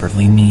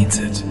desperately needs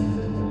it.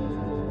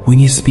 When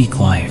you speak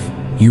life,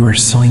 you are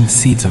sowing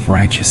seeds of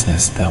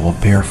righteousness that will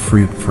bear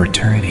fruit for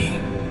eternity.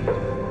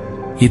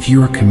 If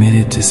you are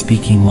committed to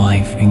speaking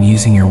life and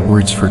using your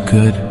words for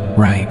good,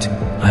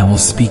 I will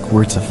speak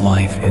words of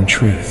life and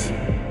truth.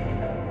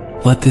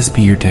 Let this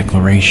be your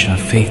declaration of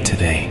faith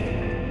today.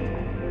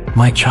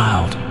 My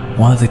child,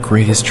 one of the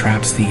greatest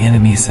traps the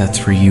enemy sets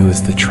for you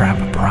is the trap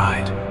of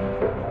pride.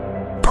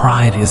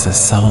 Pride is a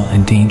subtle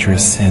and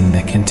dangerous sin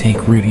that can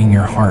take root in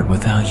your heart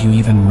without you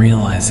even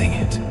realizing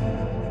it.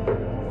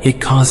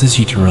 It causes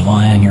you to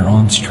rely on your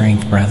own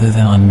strength rather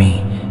than on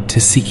me, to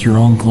seek your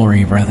own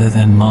glory rather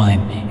than mine,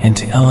 and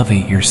to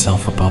elevate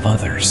yourself above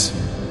others.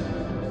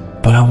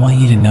 But I want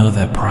you to know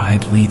that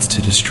pride leads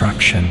to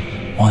destruction,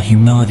 while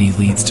humility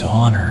leads to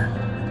honor.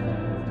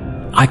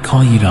 I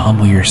call you to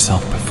humble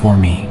yourself before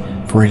me,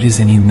 for it is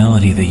in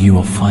humility that you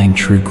will find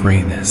true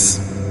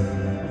greatness.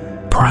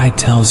 Pride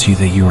tells you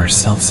that you are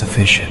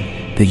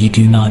self-sufficient, that you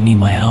do not need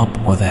my help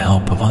or the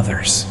help of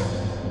others.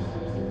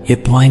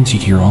 It blinds you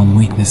to your own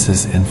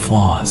weaknesses and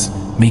flaws,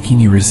 making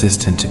you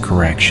resistant to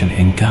correction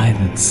and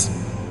guidance.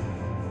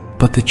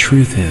 But the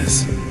truth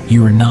is,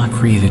 you are not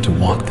created to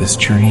walk this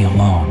journey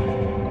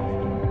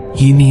alone.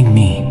 You need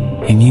me,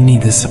 and you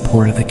need the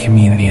support of the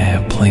community I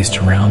have placed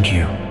around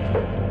you.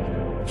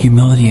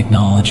 Humility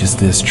acknowledges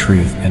this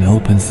truth and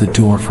opens the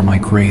door for my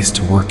grace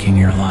to work in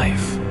your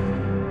life.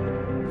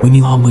 When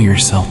you humble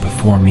yourself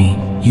before me,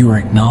 you are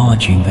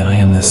acknowledging that I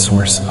am the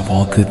source of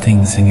all good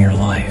things in your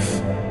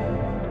life.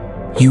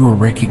 You are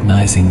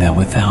recognizing that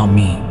without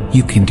me,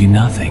 you can do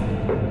nothing.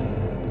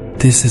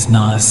 This is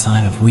not a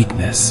sign of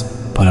weakness,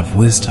 but of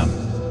wisdom.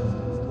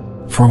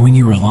 For when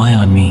you rely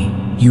on me,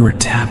 you are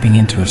tapping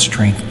into a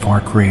strength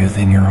far greater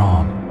than your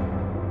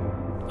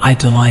own. I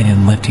delight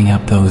in lifting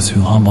up those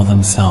who humble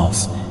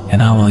themselves,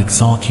 and I will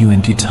exalt you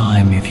in due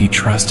time if you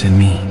trust in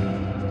me.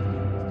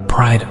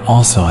 Pride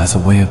also has a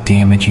way of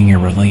damaging your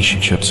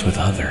relationships with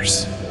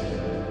others.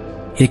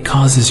 It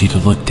causes you to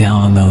look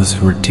down on those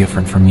who are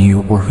different from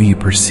you or who you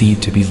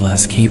perceive to be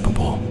less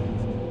capable.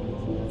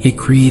 It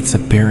creates a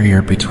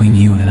barrier between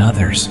you and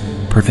others,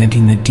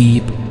 preventing the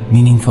deep,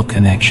 meaningful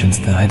connections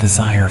that I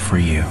desire for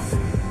you.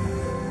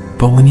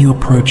 But when you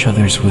approach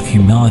others with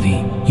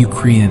humility, you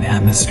create an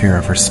atmosphere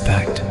of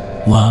respect,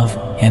 love,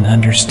 and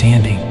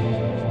understanding.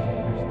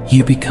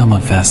 You become a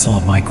vessel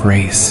of my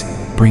grace,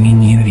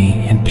 bringing unity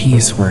and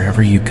peace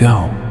wherever you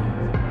go.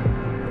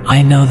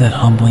 I know that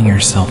humbling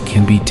yourself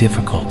can be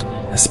difficult,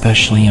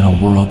 especially in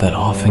a world that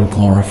often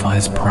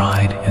glorifies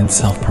pride and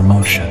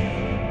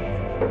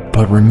self-promotion.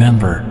 But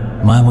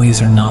remember, my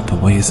ways are not the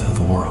ways of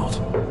the world.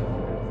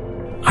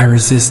 I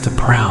resist the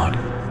proud,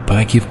 but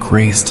I give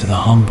grace to the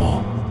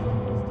humble.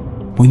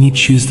 When you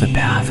choose the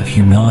path of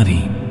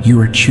humility,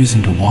 you are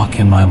choosing to walk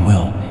in my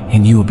will,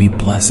 and you will be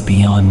blessed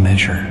beyond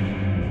measure.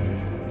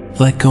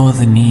 Let go of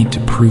the need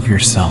to prove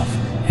yourself,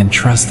 and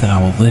trust that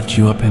I will lift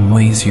you up in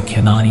ways you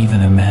cannot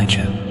even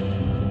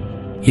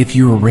imagine. If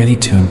you are ready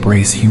to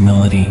embrace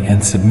humility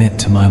and submit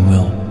to my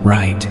will,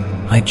 right,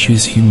 I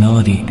choose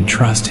humility and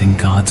trust in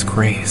God's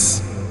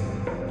grace.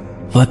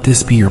 Let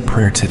this be your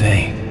prayer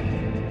today.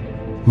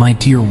 My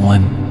dear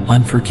one,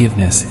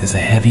 unforgiveness is a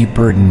heavy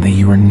burden that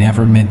you are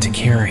never meant to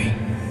carry.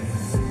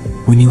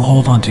 When you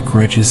hold on to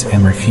grudges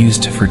and refuse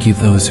to forgive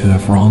those who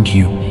have wronged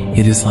you,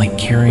 it is like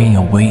carrying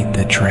a weight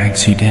that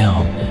drags you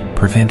down,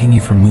 preventing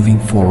you from moving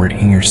forward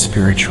in your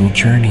spiritual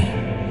journey.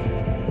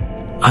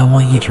 I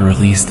want you to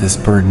release this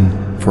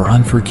burden, for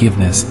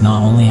unforgiveness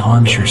not only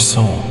harms your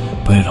soul,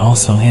 but it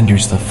also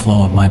hinders the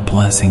flow of my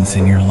blessings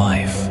in your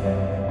life.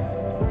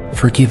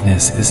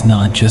 Forgiveness is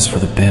not just for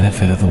the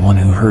benefit of the one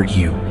who hurt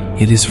you,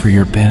 it is for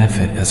your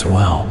benefit as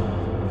well.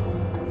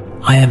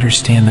 I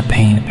understand the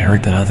pain and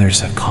hurt that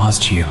others have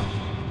caused you.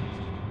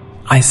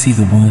 I see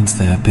the wounds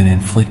that have been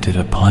inflicted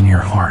upon your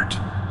heart.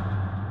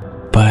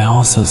 But I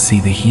also see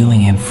the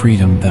healing and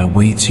freedom that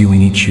awaits you when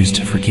you choose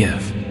to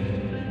forgive.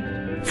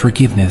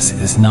 Forgiveness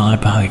is not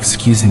about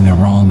excusing the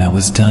wrong that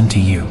was done to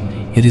you.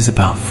 It is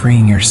about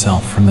freeing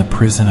yourself from the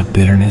prison of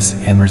bitterness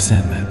and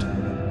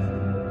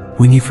resentment.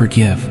 When you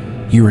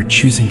forgive, you are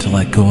choosing to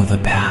let go of the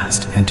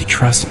past and to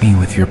trust me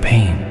with your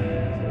pain.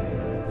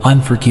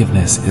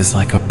 Unforgiveness is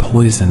like a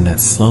poison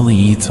that slowly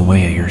eats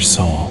away at your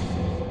soul.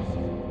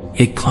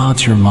 It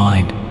clouds your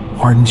mind,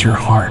 hardens your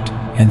heart,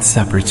 and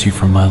separates you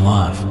from my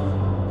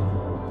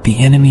love. The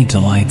enemy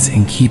delights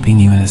in keeping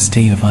you in a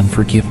state of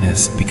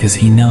unforgiveness because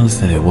he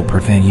knows that it will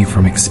prevent you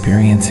from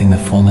experiencing the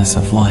fullness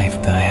of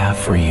life that I have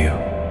for you.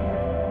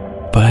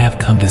 But I have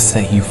come to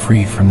set you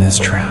free from this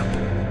trap.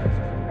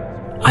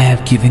 I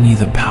have given you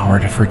the power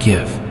to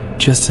forgive,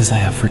 just as I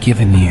have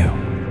forgiven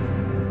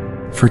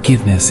you.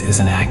 Forgiveness is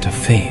an act of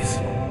faith.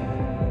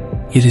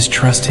 It is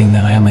trusting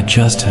that I am a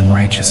just and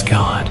righteous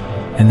God,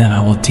 and that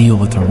I will deal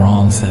with the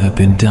wrongs that have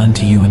been done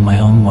to you in my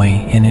own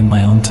way and in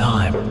my own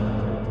time.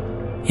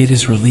 It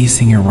is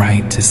releasing your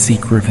right to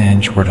seek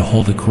revenge or to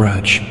hold a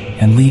grudge,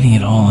 and leaving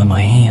it all in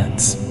my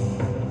hands.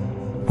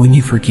 When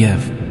you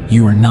forgive,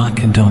 you are not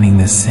condoning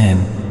this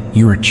sin,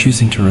 you are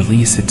choosing to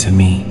release it to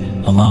me,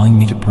 allowing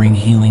me to bring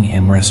healing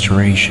and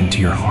restoration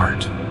to your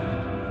heart.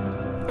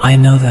 I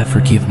know that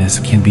forgiveness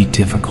can be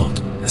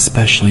difficult,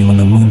 especially when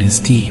the wound is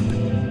deep.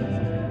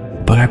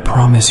 But I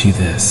promise you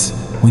this,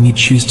 when you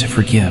choose to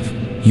forgive,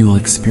 you will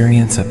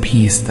experience a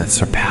peace that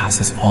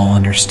surpasses all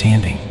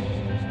understanding.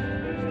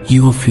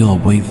 You will feel a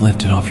weight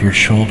lifted off your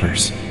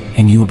shoulders,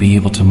 and you will be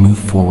able to move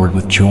forward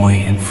with joy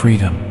and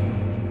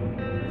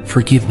freedom.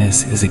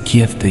 Forgiveness is a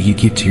gift that you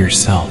give to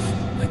yourself,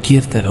 a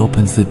gift that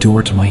opens the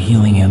door to my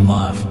healing and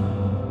love.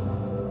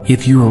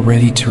 If you are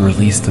ready to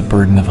release the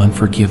burden of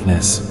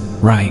unforgiveness,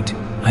 right,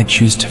 I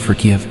choose to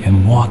forgive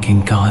and walk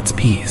in God's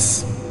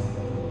peace.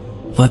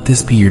 Let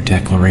this be your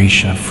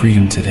declaration of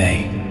freedom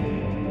today.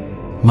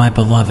 My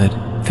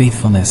beloved,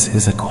 faithfulness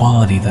is a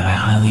quality that I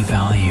highly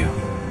value.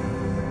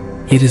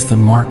 It is the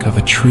mark of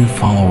a true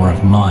follower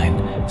of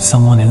mine,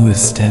 someone who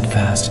is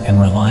steadfast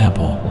and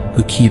reliable,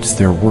 who keeps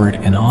their word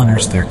and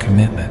honors their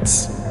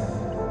commitments.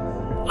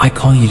 I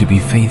call you to be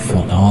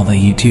faithful in all that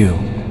you do,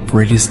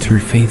 for it is through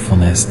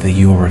faithfulness that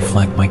you will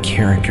reflect my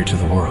character to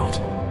the world.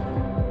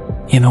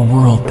 In a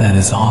world that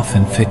is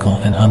often fickle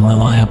and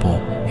unreliable,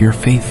 your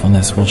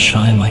faithfulness will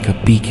shine like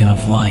a beacon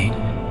of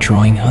light,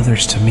 drawing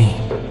others to me.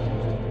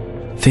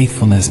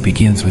 Faithfulness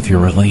begins with your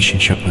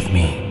relationship with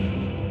me.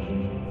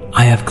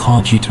 I have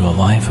called you to a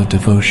life of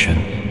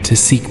devotion, to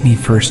seek me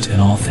first in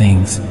all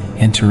things,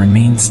 and to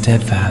remain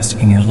steadfast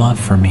in your love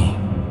for me.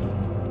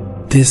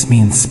 This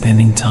means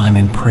spending time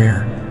in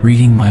prayer,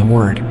 reading my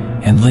word,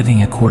 and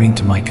living according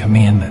to my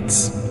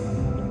commandments.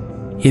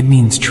 It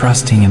means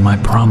trusting in my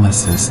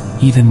promises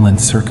even when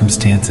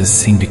circumstances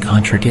seem to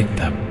contradict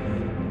them.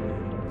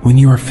 When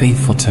you are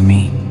faithful to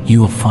me, you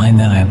will find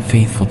that I am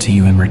faithful to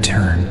you in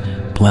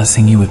return,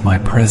 blessing you with my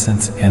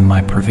presence and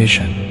my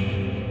provision.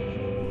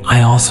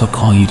 I also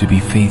call you to be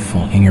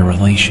faithful in your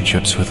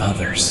relationships with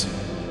others.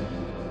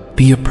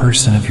 Be a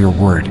person of your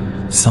word,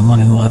 someone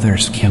who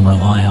others can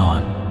rely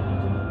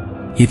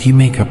on. If you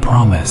make a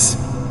promise,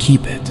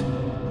 keep it.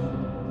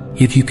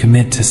 If you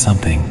commit to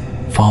something,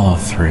 follow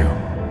through.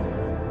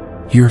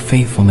 Your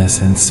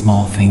faithfulness in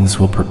small things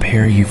will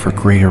prepare you for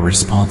greater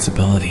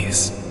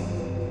responsibilities.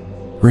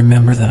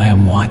 Remember that I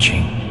am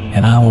watching,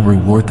 and I will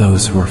reward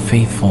those who are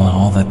faithful in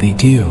all that they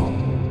do.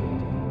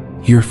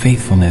 Your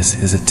faithfulness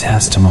is a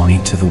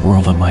testimony to the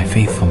world of my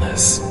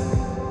faithfulness.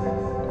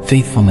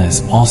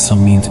 Faithfulness also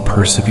means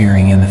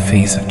persevering in the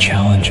face of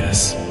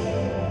challenges.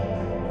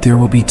 There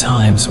will be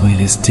times when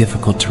it is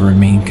difficult to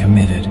remain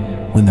committed,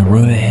 when the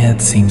road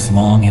ahead seems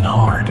long and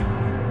hard.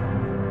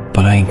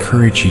 But I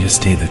encourage you to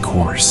stay the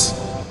course.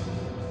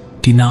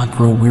 Do not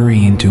grow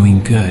weary in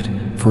doing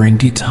good, for in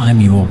due time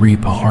you will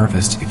reap a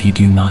harvest if you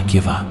do not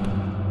give up.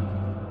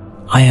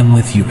 I am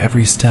with you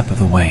every step of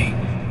the way,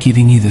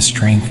 giving you the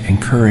strength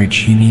and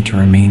courage you need to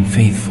remain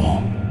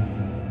faithful.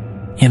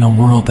 In a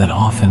world that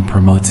often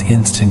promotes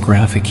instant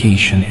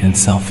gratification and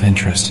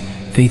self-interest,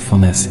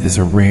 faithfulness is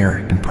a rare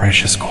and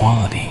precious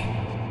quality.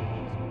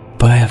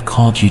 But I have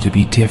called you to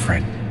be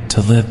different,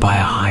 to live by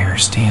a higher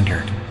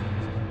standard.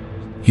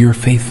 Your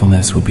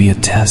faithfulness will be a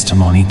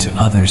testimony to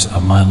others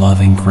of my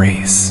love and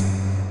grace.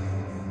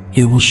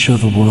 It will show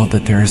the world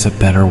that there is a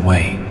better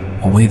way,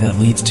 a way that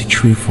leads to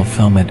true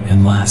fulfillment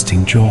and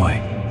lasting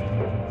joy.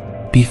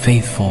 Be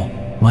faithful,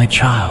 my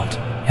child,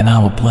 and I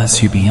will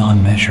bless you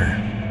beyond measure.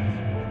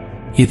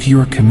 If you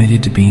are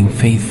committed to being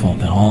faithful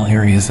in all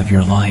areas of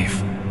your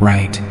life,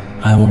 right,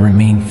 I will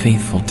remain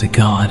faithful to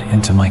God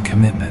and to my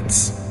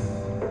commitments.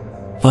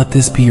 Let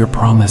this be your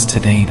promise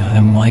today,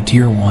 my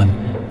dear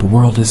one. The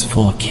world is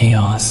full of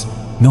chaos,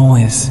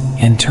 noise,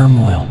 and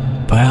turmoil,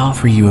 but I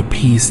offer you a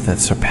peace that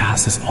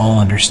surpasses all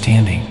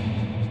understanding.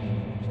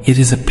 It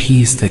is a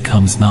peace that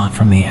comes not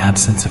from the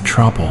absence of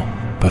trouble,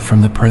 but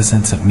from the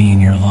presence of me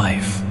in your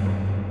life.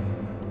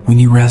 When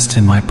you rest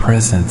in my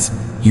presence,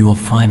 you will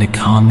find a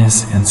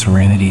calmness and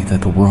serenity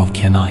that the world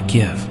cannot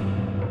give.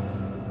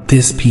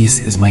 This peace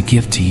is my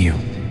gift to you,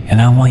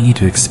 and I want you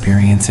to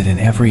experience it in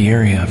every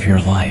area of your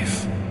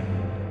life.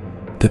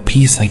 The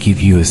peace I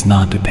give you is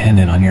not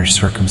dependent on your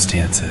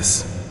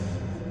circumstances.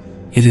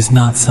 It is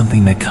not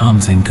something that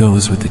comes and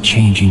goes with the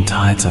changing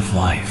tides of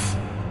life.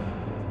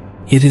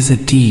 It is a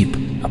deep,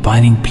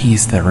 abiding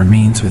peace that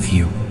remains with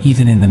you,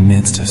 even in the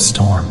midst of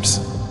storms.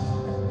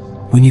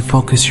 When you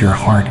focus your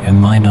heart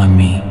and mind on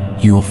me,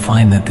 you will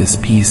find that this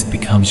peace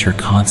becomes your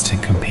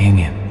constant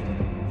companion.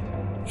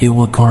 It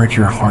will guard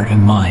your heart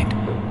and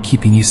mind,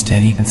 keeping you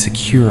steady and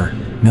secure,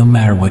 no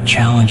matter what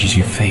challenges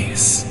you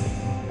face.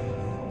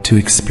 To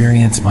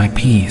experience my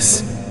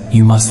peace,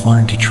 you must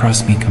learn to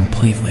trust me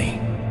completely.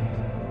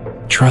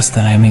 Trust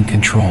that I am in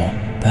control,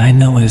 that I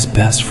know what is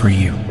best for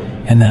you,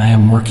 and that I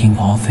am working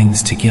all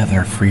things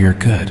together for your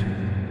good.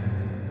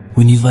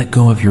 When you let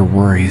go of your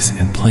worries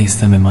and place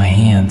them in my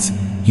hands,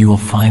 you will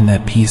find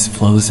that peace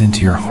flows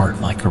into your heart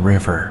like a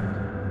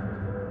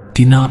river.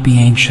 Do not be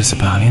anxious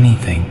about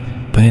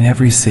anything, but in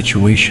every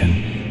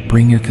situation,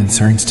 bring your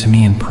concerns to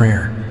me in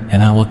prayer,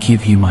 and I will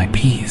give you my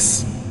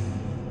peace.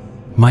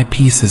 My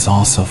peace is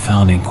also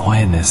found in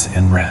quietness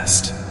and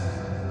rest.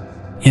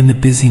 In the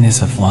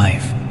busyness of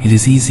life, it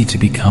is easy to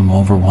become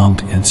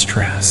overwhelmed and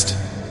stressed.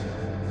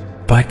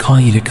 But I call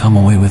you to come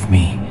away with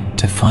me,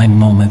 to find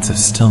moments of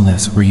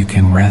stillness where you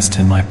can rest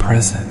in my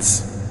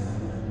presence.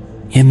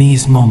 In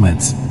these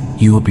moments,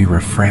 you will be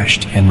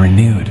refreshed and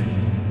renewed.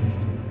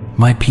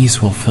 My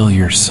peace will fill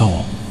your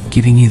soul,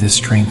 giving you the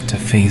strength to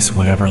face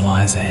whatever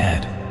lies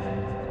ahead.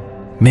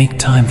 Make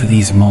time for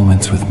these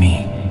moments with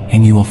me,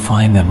 and you will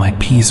find that my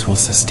peace will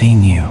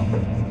sustain you.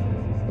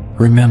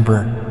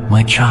 Remember,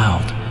 my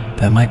child,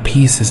 that my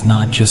peace is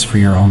not just for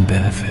your own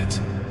benefit.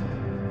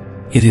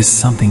 It is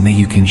something that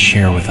you can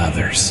share with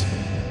others.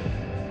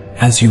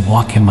 As you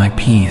walk in my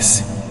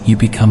peace, you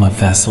become a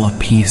vessel of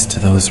peace to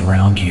those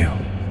around you.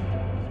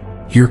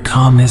 Your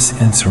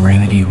calmness and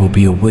serenity will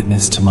be a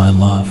witness to my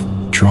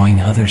love, drawing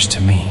others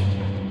to me.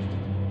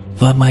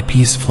 Let my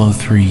peace flow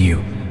through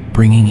you,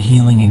 bringing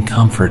healing and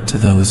comfort to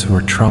those who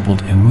are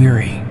troubled and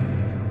weary.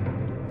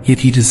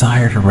 If you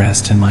desire to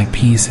rest in my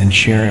peace and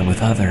share it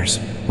with others,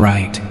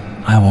 right,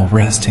 I will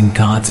rest in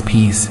God's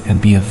peace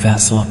and be a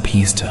vessel of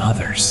peace to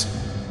others.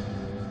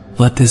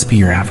 Let this be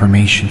your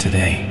affirmation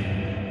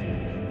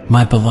today.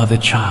 My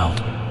beloved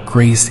child,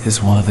 grace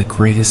is one of the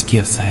greatest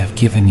gifts I have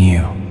given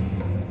you.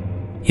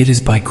 It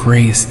is by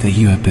grace that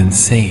you have been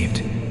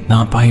saved,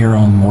 not by your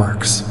own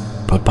works,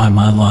 but by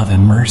my love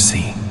and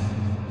mercy.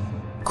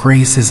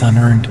 Grace is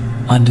unearned,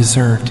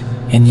 undeserved,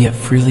 and yet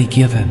freely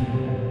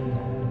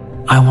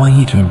given. I want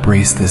you to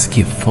embrace this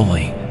gift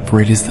fully,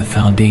 for it is the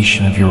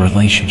foundation of your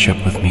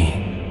relationship with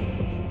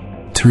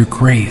me. Through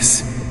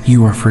grace,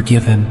 you are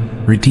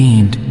forgiven,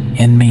 redeemed,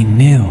 and made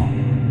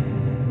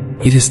new.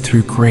 It is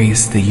through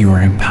grace that you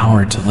are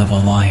empowered to live a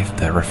life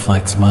that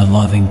reflects my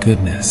love and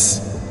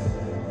goodness.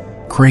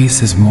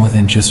 Grace is more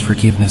than just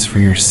forgiveness for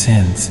your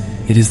sins,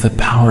 it is the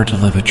power to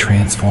live a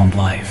transformed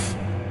life.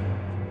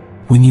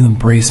 When you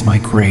embrace my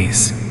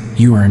grace,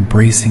 you are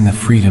embracing the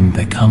freedom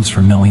that comes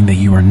from knowing that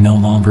you are no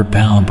longer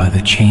bound by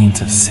the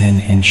chains of sin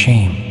and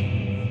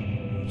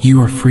shame.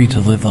 You are free to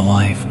live the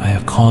life I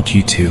have called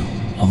you to,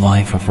 a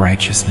life of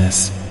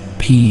righteousness,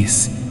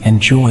 peace,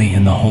 and joy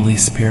in the Holy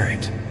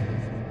Spirit.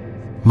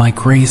 My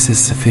grace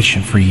is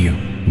sufficient for you,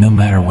 no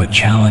matter what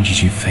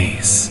challenges you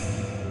face.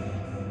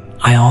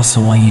 I also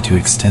want you to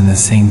extend the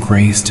same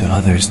grace to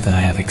others that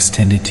I have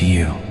extended to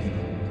you.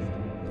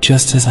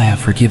 Just as I have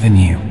forgiven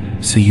you,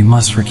 so you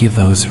must forgive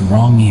those who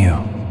wrong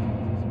you.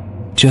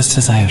 Just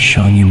as I have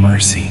shown you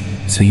mercy,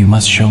 so you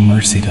must show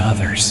mercy to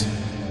others.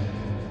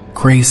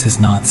 Grace is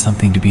not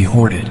something to be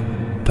hoarded,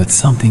 but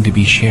something to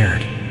be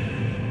shared.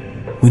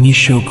 When you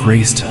show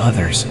grace to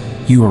others,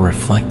 you are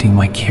reflecting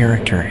my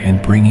character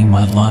and bringing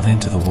my love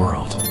into the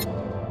world.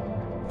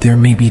 There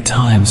may be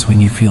times when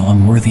you feel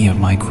unworthy of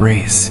my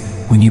grace,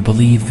 when you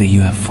believe that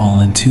you have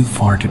fallen too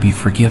far to be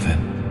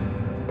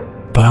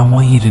forgiven. But I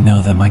want you to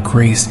know that my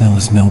grace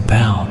knows no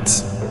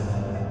bounds.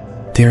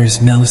 There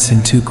is no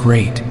sin too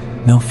great,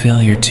 no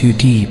failure too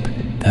deep,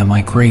 that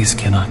my grace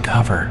cannot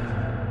cover.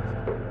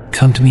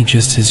 Come to me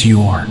just as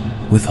you are,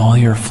 with all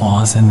your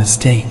flaws and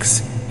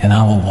mistakes, and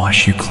I will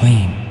wash you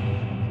clean.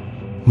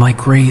 My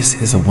grace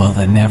is a well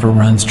that never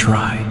runs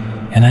dry,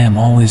 and I am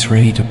always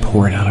ready to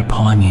pour it out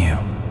upon you.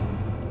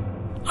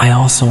 I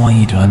also want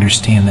you to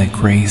understand that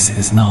grace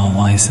is not a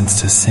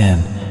license to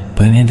sin,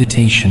 but an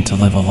invitation to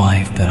live a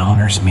life that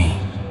honors me.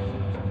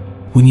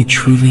 When you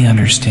truly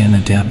understand the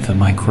depth of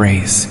my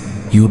grace,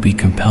 you will be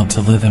compelled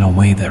to live in a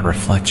way that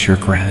reflects your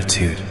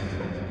gratitude.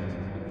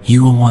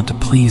 You will want to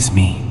please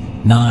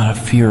me, not out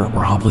of fear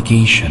or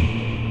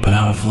obligation, but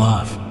out of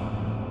love.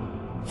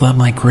 Let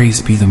my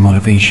grace be the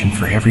motivation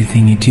for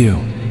everything you do,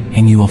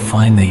 and you will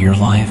find that your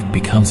life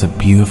becomes a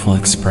beautiful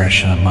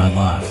expression of my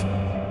love.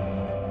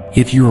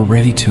 If you are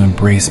ready to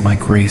embrace my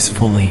grace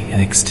fully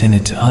and extend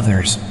it to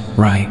others,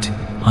 right,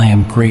 I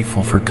am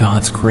grateful for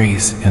God's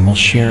grace and will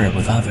share it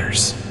with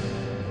others.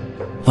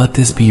 Let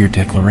this be your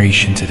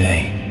declaration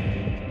today.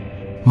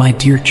 My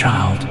dear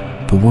child,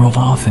 the world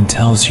often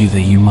tells you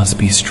that you must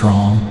be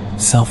strong,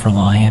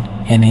 self-reliant,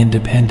 and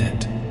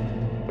independent.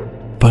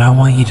 But I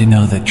want you to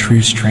know that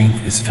true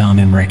strength is found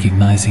in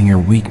recognizing your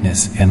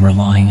weakness and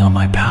relying on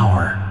my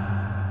power.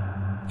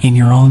 In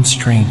your own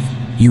strength,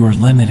 you are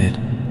limited,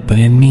 but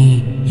in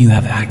me, you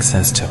have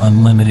access to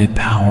unlimited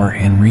power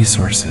and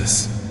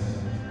resources.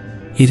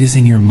 It is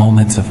in your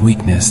moments of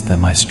weakness that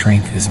my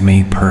strength is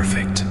made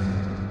perfect.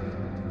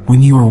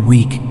 When you are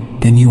weak,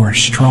 then you are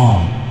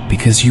strong,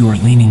 because you are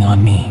leaning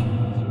on me.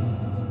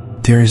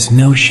 There is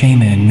no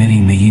shame in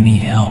admitting that you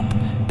need help,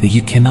 that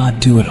you cannot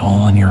do it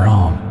all on your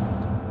own.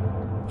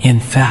 In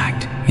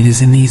fact, it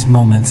is in these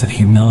moments of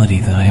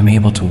humility that I am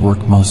able to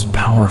work most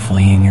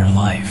powerfully in your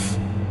life.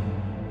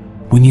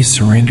 When you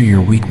surrender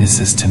your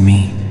weaknesses to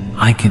me,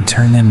 I can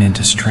turn them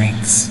into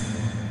strengths.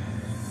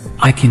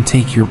 I can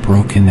take your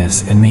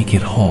brokenness and make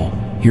it whole,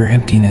 your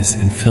emptiness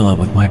and fill it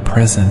with my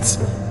presence,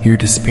 your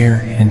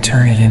despair and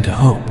turn it into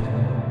hope.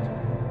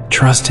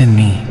 Trust in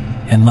me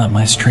and let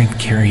my strength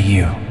carry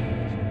you.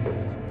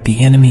 The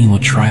enemy will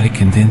try to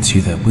convince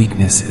you that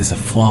weakness is a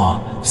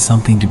flaw,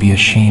 something to be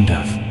ashamed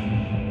of.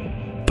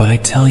 But I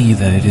tell you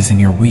that it is in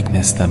your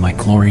weakness that my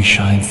glory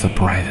shines the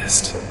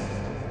brightest.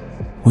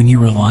 When you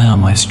rely on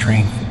my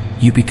strength,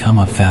 you become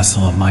a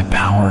vessel of my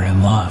power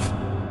and love.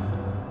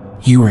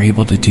 You are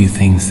able to do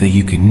things that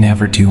you could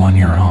never do on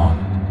your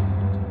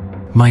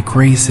own. My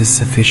grace is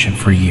sufficient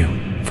for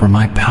you, for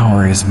my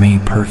power is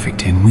made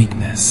perfect in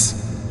weakness.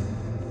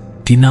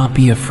 Do not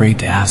be afraid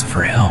to ask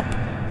for help,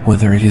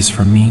 whether it is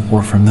from me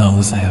or from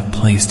those I have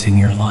placed in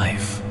your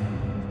life.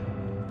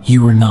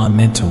 You are not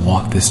meant to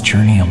walk this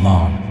journey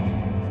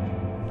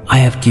alone. I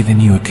have given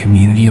you a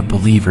community of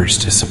believers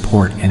to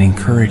support and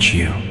encourage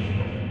you.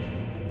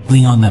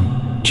 Lean on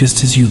them,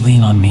 just as you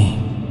lean on me.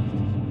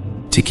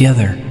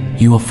 Together,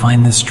 you will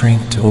find the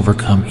strength to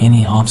overcome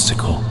any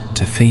obstacle,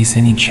 to face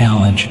any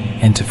challenge,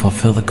 and to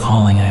fulfill the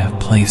calling I have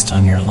placed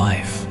on your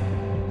life.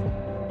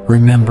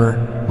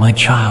 Remember, my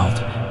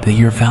child, that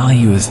your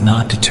value is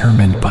not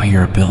determined by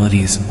your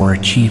abilities or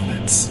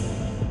achievements.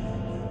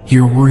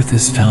 Your worth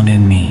is found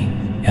in me,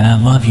 and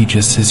I love you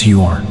just as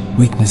you are,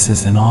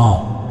 weaknesses and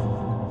all.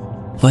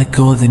 Let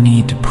go of the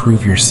need to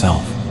prove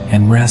yourself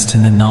and rest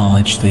in the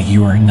knowledge that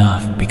you are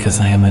enough because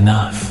I am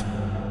enough.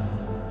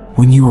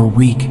 When you are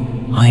weak,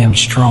 I am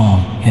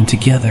strong, and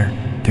together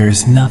there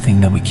is nothing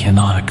that we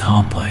cannot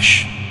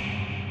accomplish.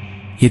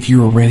 If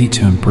you are ready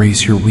to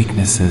embrace your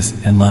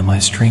weaknesses and let my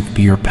strength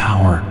be your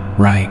power,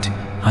 right,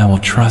 I will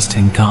trust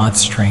in God's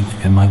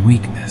strength in my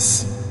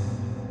weakness.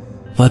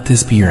 Let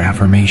this be your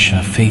affirmation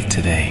of faith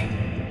today.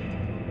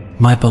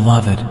 My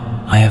beloved,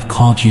 I have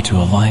called you to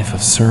a life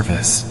of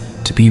service,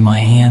 to be my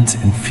hands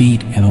and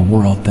feet in a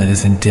world that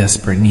is in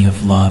desperate need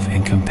of love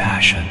and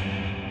compassion.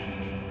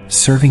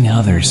 Serving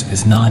others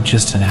is not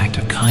just an act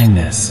of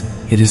kindness,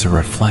 it is a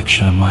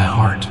reflection of my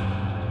heart.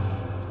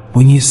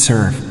 When you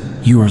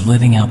serve, you are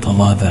living out the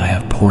love that I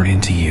have poured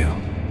into you.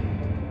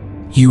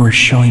 You are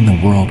showing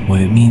the world what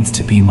it means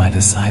to be my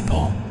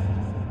disciple.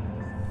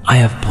 I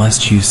have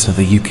blessed you so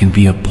that you can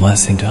be a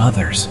blessing to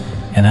others,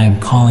 and I am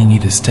calling you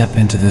to step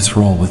into this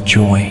role with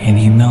joy and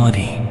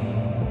humility.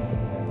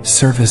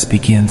 Service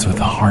begins with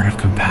a heart of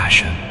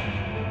compassion.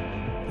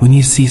 When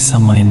you see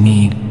someone in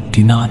need,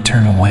 do not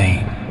turn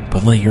away,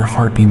 but let your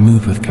heart be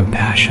moved with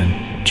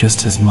compassion,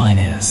 just as mine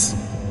is.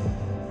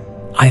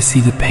 I see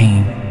the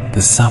pain,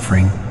 the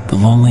suffering, the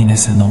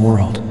loneliness in the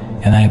world,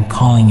 and I am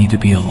calling you to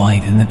be a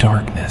light in the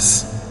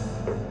darkness.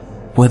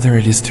 Whether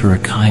it is through a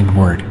kind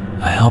word,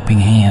 a helping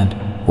hand,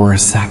 or a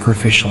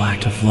sacrificial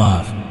act of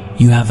love,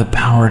 you have the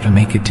power to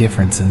make a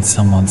difference in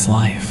someone's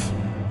life.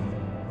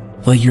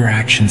 Let your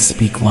actions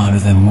speak louder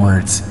than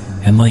words,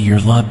 and let your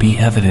love be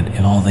evident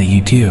in all that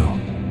you do.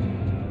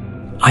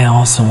 I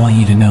also want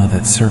you to know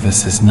that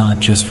service is not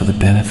just for the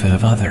benefit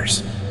of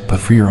others, but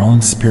for your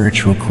own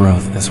spiritual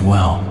growth as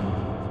well.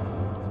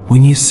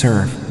 When you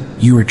serve,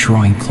 you are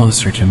drawing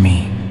closer to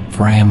me,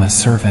 for I am a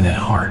servant at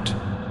heart.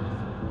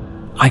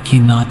 I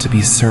came not to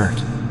be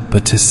served,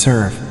 but to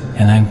serve,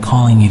 and I am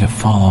calling you to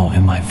follow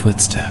in my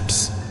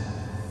footsteps.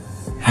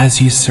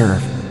 As you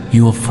serve,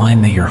 you will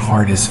find that your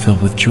heart is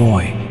filled with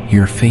joy,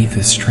 your faith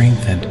is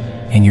strengthened,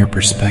 and your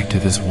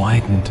perspective is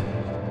widened.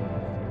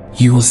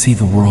 You will see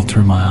the world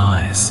through my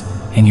eyes,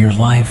 and your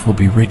life will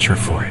be richer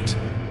for it.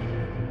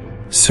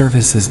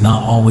 Service is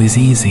not always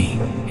easy,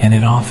 and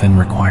it often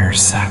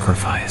requires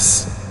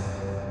sacrifice.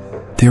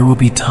 There will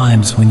be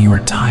times when you are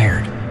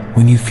tired,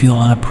 when you feel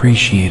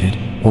unappreciated,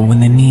 or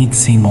when the needs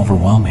seem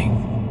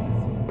overwhelming.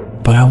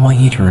 But I want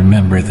you to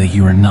remember that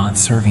you are not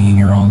serving in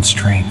your own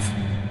strength,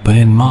 but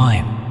in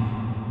mine.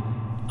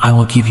 I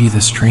will give you the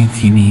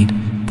strength you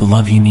need, the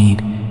love you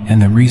need, and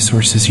the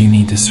resources you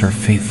need to serve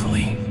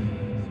faithfully.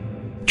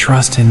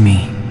 Trust in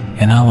me,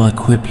 and I will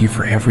equip you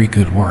for every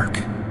good work.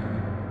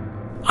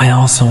 I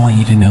also want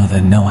you to know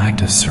that no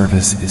act of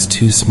service is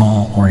too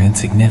small or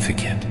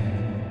insignificant.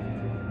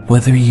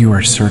 Whether you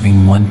are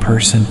serving one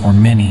person or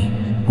many,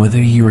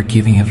 whether you are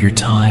giving of your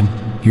time,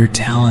 your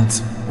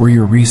talents, or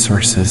your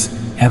resources,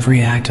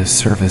 every act of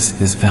service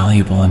is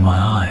valuable in my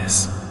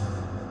eyes.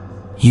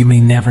 You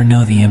may never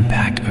know the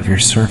impact of your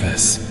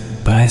service,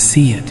 but I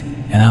see it,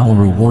 and I will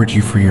reward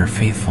you for your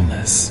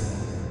faithfulness.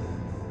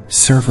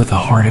 Serve with a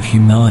heart of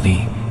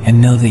humility,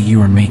 and know that you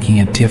are making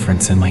a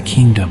difference in my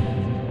kingdom.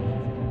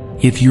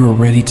 If you are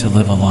ready to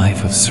live a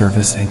life of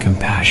service and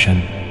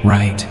compassion,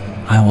 right,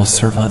 I will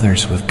serve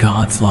others with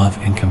God's love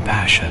and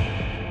compassion.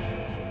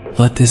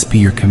 Let this be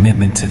your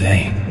commitment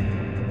today.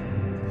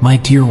 My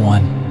dear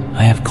one,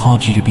 I have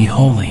called you to be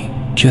holy,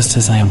 just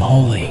as I am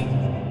holy.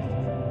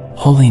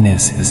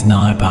 Holiness is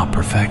not about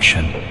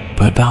perfection,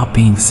 but about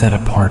being set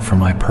apart for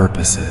my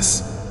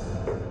purposes.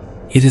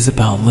 It is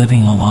about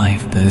living a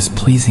life that is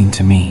pleasing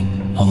to me,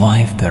 a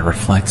life that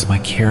reflects my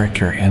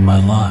character and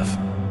my love.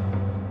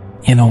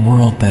 In a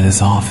world that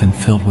is often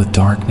filled with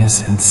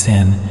darkness and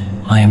sin,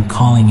 I am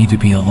calling you to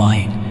be a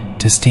light,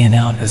 to stand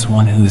out as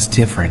one who is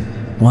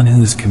different, one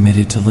who is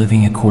committed to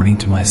living according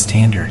to my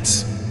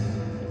standards.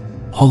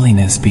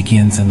 Holiness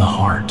begins in the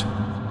heart.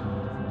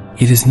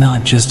 It is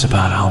not just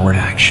about outward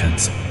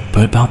actions,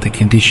 but about the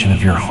condition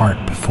of your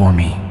heart before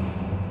me.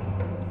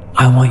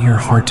 I want your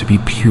heart to be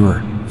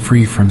pure,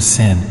 free from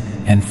sin,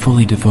 and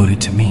fully devoted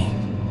to me.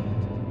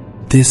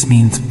 This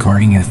means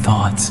guarding your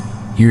thoughts,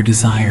 your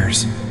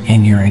desires,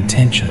 and your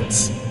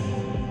intentions.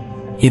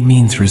 It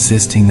means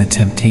resisting the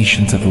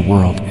temptations of the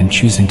world and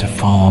choosing to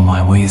follow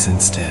my ways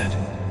instead.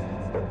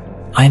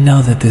 I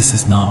know that this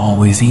is not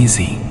always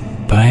easy,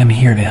 but I am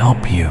here to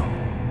help you.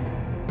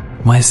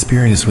 My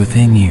Spirit is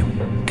within you,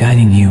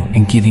 guiding you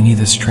and giving you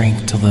the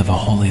strength to live a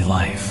holy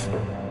life.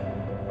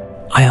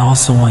 I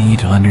also want you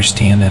to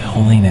understand that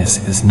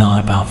holiness is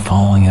not about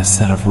following a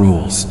set of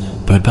rules,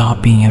 but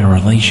about being in a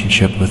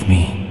relationship with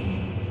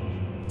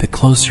me. The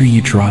closer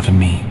you draw to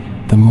me,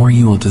 the more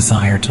you will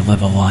desire to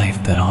live a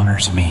life that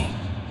honors me.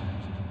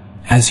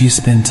 As you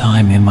spend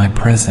time in my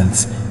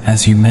presence,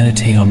 as you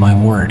meditate on my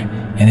word,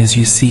 and as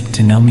you seek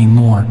to know me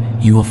more,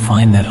 you will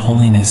find that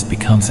holiness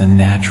becomes a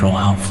natural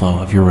outflow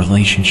of your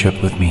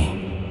relationship with me.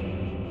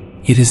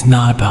 It is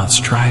not about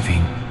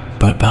striving,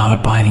 but about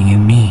abiding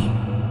in me.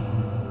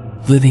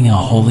 Living a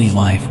holy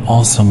life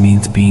also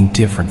means being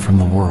different from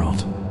the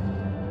world.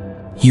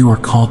 You are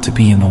called to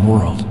be in the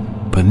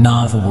world, but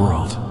not of the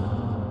world.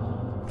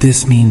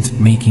 This means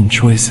making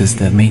choices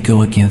that may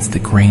go against the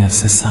grain of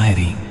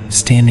society,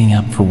 standing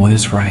up for what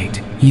is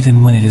right,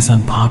 even when it is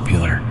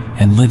unpopular,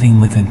 and living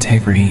with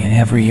integrity in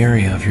every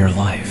area of your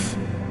life.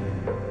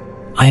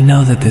 I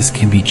know that this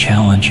can be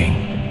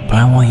challenging, but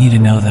I want you to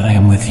know that I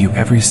am with you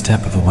every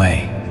step of the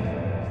way.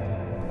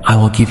 I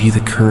will give you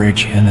the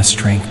courage and the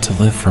strength to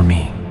live for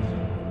me.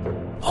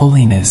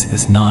 Holiness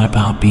is not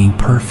about being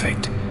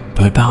perfect,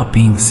 but about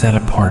being set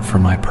apart for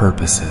my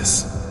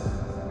purposes.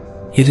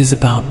 It is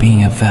about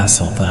being a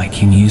vessel that I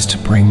can use to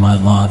bring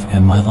my love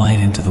and my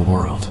light into the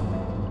world.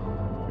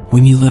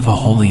 When you live a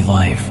holy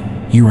life,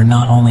 you are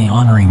not only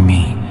honoring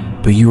me,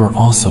 but you are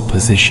also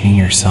positioning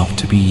yourself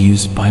to be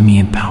used by me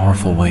in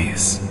powerful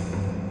ways.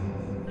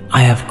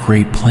 I have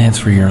great plans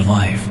for your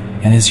life,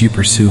 and as you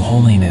pursue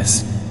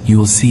holiness, you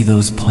will see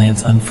those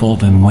plans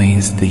unfold in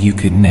ways that you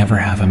could never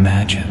have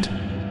imagined.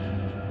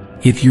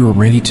 If you are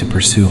ready to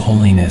pursue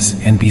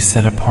holiness and be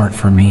set apart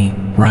for me,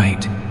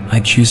 right, I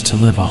choose to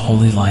live a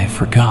holy life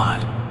for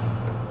God.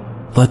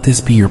 Let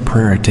this be your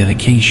prayer of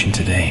dedication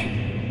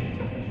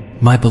today.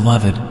 My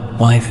beloved,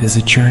 life is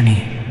a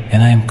journey,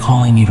 and I am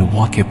calling you to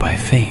walk it by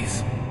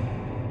faith.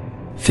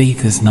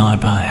 Faith is not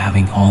about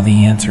having all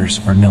the answers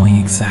or knowing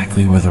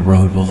exactly where the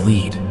road will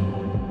lead.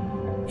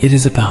 It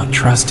is about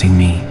trusting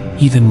me,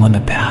 even when the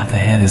path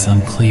ahead is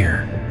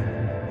unclear.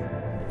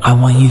 I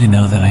want you to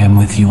know that I am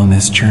with you on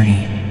this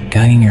journey,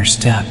 guiding your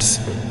steps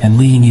and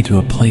leading you to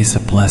a place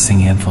of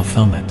blessing and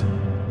fulfillment.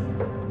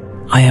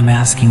 I am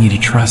asking you to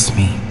trust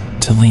me,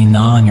 to lean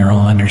not on your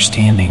own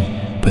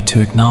understanding, but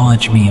to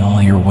acknowledge me in all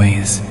your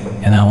ways,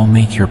 and I will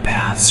make your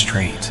path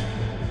straight.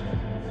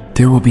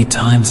 There will be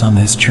times on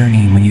this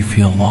journey when you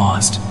feel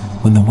lost,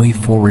 when the way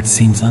forward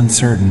seems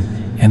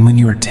uncertain, and when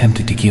you are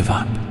tempted to give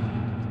up.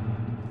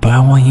 But I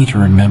want you to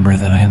remember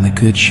that I am the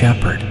Good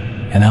Shepherd,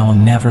 and I will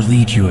never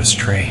lead you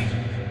astray.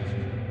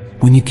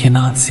 When you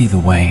cannot see the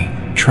way,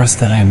 trust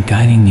that I am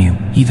guiding you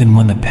even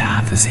when the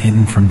path is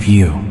hidden from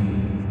view.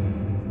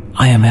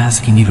 I am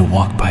asking you to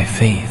walk by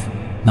faith,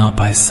 not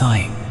by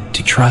sight,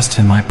 to trust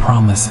in my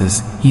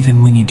promises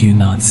even when you do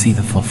not see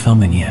the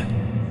fulfillment yet.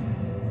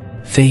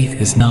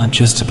 Faith is not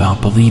just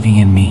about believing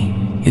in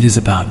me, it is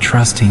about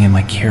trusting in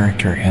my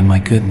character and my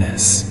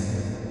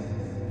goodness.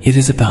 It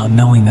is about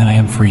knowing that I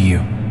am for you,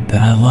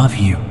 that I love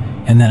you,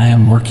 and that I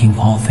am working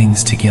all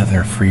things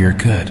together for your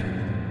good.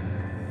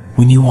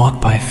 When you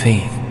walk by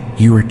faith,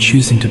 you are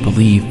choosing to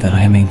believe that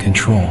I am in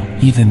control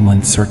even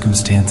when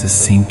circumstances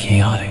seem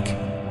chaotic.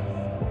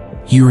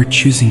 You are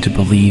choosing to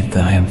believe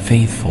that I am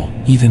faithful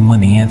even when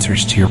the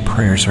answers to your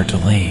prayers are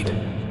delayed.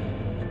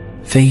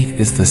 Faith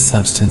is the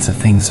substance of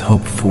things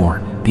hoped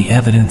for, the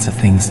evidence of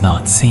things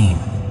not seen.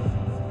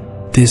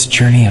 This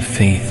journey of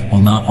faith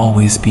will not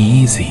always be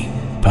easy,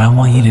 but I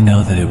want you to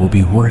know that it will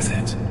be worth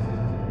it.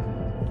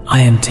 I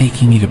am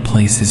taking you to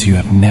places you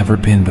have never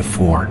been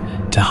before,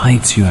 to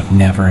heights you have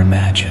never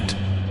imagined.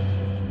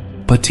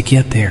 But to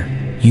get there,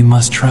 you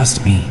must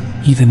trust me,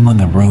 even when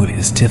the road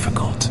is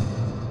difficult.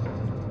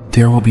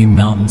 There will be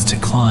mountains to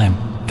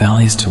climb,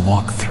 valleys to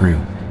walk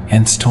through,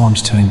 and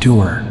storms to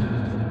endure.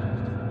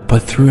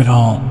 But through it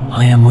all,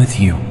 I am with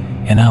you,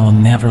 and I will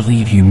never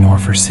leave you nor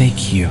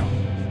forsake you.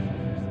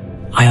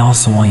 I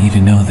also want you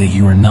to know that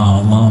you are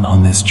not alone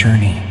on this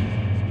journey.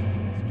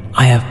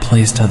 I have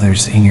placed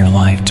others in your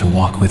life to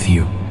walk with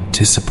you,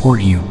 to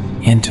support you,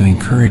 and to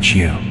encourage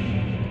you.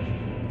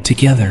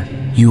 Together,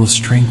 you will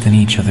strengthen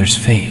each other's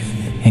faith,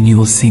 and you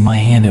will see my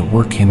hand at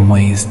work in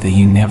ways that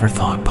you never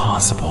thought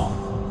possible.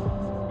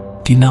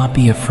 Do not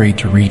be afraid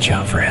to reach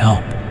out for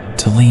help,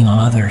 to lean on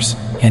others,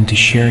 and to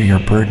share your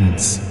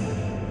burdens.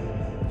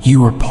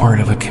 You are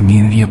part of a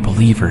community of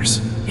believers,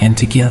 and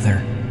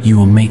together, you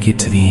will make it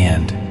to the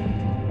end.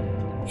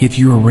 If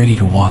you are ready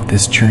to walk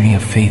this journey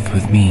of faith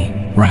with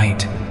me,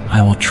 right,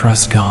 I will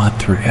trust God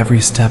through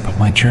every step of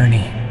my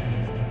journey.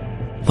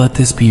 Let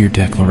this be your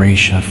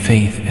declaration of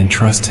faith and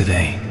trust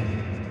today.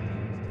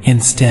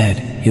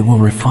 Instead, it will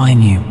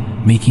refine you,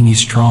 making you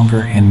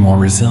stronger and more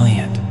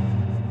resilient.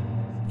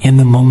 In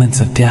the moments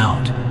of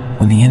doubt,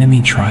 when the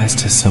enemy tries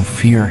to sow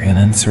fear and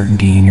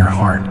uncertainty in your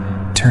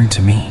heart, turn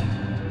to me.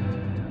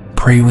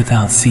 Pray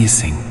without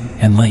ceasing,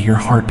 and let your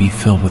heart be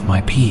filled with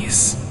my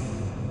peace.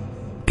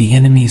 The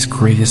enemy's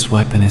greatest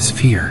weapon is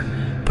fear,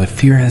 but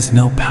fear has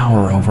no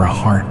power over a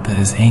heart that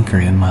is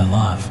anchored in my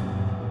love.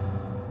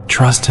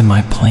 Trust in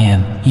my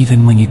plan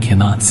even when you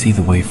cannot see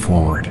the way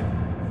forward.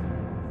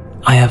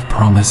 I have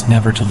promised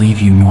never to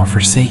leave you nor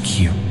forsake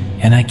you,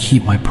 and I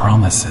keep my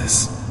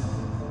promises.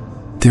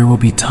 There will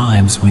be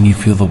times when you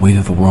feel the weight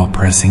of the world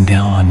pressing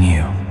down on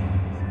you.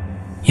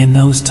 In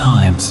those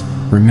times,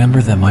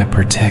 remember that my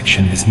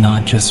protection is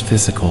not just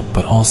physical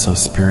but also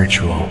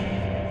spiritual.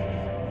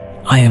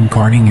 I am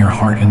guarding your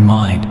heart and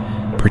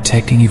mind,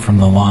 protecting you from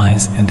the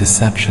lies and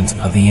deceptions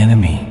of the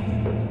enemy.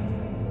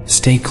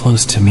 Stay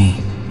close to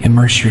me,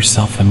 immerse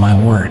yourself in my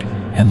word,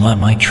 and let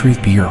my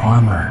truth be your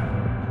armor.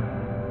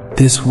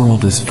 This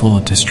world is full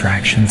of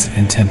distractions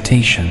and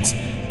temptations,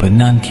 but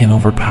none can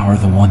overpower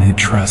the one who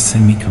trusts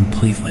in me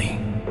completely.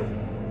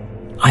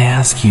 I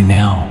ask you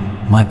now,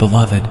 my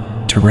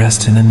beloved, to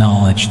rest in the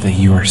knowledge that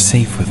you are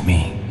safe with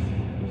me.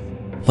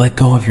 Let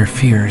go of your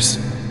fears,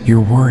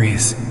 your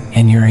worries,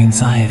 and your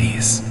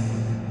anxieties.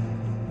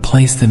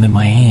 Place them in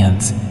my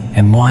hands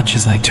and watch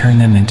as I turn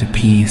them into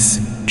peace,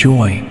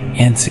 joy,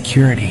 and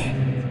security.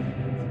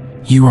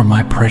 You are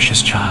my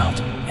precious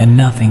child, and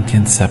nothing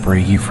can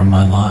separate you from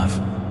my love.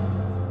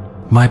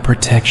 My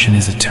protection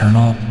is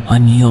eternal,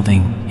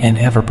 unyielding, and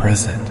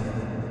ever-present.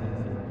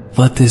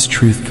 Let this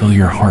truth fill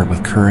your heart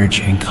with courage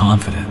and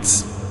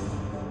confidence.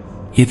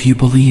 If you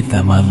believe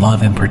that my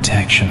love and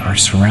protection are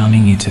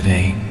surrounding you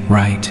today,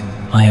 write,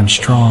 I am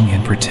strong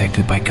and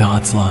protected by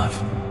God's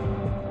love.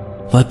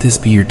 Let this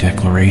be your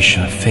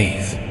declaration of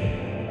faith.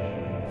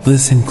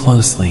 Listen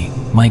closely,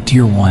 my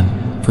dear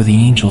one, for the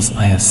angels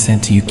I have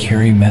sent to you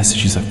carry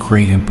messages of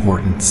great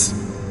importance.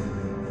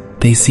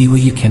 They see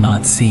what you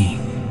cannot see,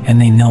 and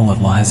they know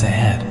what lies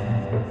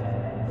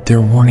ahead.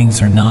 Their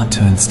warnings are not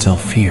to instill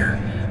fear,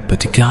 but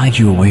to guide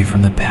you away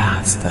from the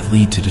paths that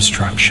lead to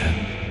destruction.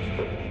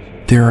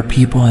 There are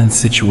people and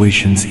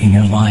situations in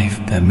your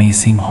life that may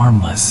seem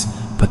harmless,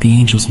 but the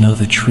angels know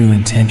the true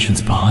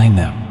intentions behind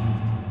them.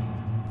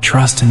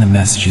 Trust in the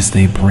messages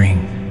they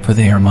bring, for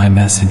they are my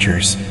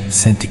messengers,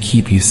 sent to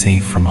keep you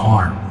safe from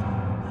harm.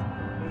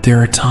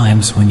 There are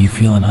times when you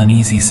feel an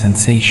uneasy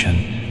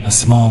sensation, a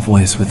small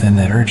voice within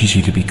that urges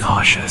you to be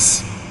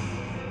cautious.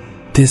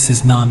 This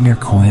is not mere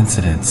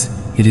coincidence,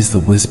 it is the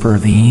whisper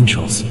of the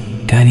angels,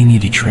 guiding you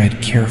to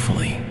tread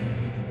carefully.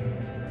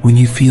 When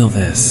you feel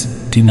this,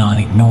 do not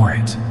ignore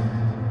it.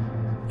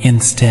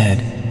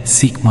 Instead,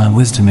 seek my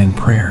wisdom in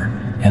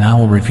prayer, and I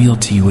will reveal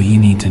to you what you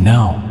need to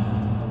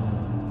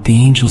know. The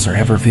angels are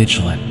ever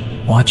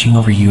vigilant, watching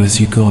over you as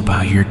you go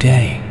about your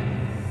day.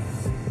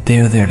 They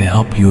are there to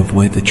help you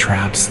avoid the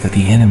traps that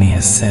the enemy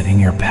has set in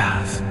your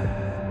path.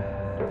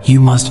 You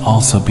must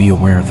also be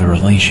aware of the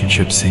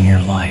relationships in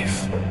your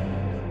life.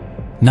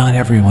 Not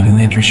everyone who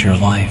enters your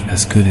life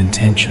has good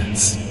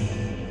intentions.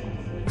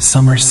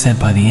 Some are sent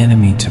by the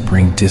enemy to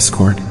bring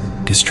discord,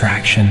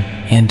 distraction,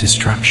 and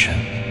destruction.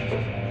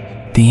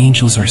 The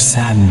angels are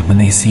saddened when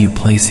they see you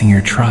placing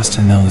your trust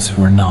in those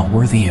who are not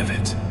worthy of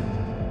it.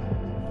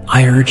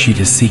 I urge you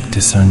to seek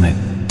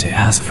discernment, to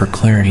ask for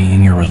clarity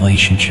in your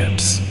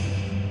relationships.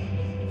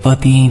 Let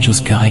the angels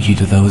guide you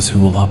to those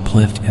who will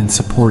uplift and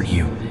support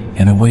you,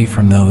 and away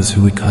from those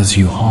who would cause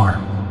you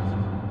harm.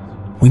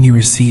 When you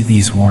receive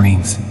these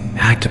warnings,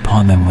 act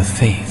upon them with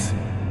faith.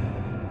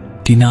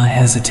 Do not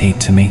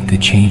hesitate to make the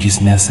changes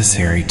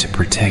necessary to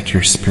protect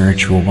your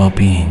spiritual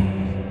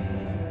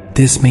well-being.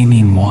 This may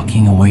mean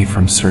walking away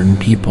from certain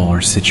people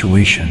or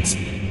situations,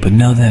 but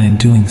know that in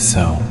doing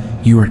so,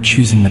 you are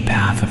choosing the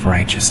path of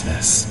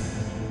righteousness.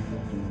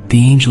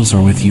 The angels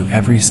are with you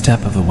every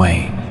step of the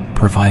way,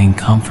 providing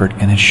comfort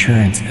and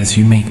assurance as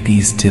you make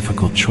these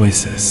difficult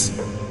choices.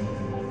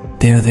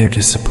 They are there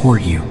to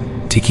support you,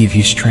 to give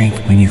you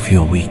strength when you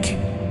feel weak.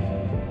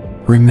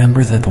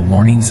 Remember that the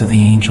warnings of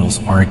the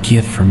angels are a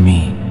gift from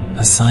me,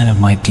 a sign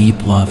of my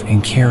deep love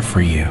and care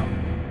for you.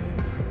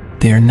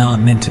 They are not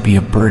meant to be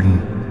a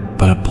burden,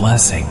 but a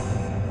blessing.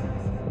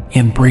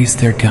 Embrace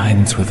their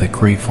guidance with a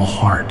grateful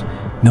heart,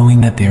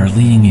 knowing that they are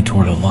leading you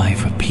toward a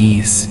life of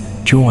peace,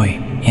 joy,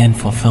 and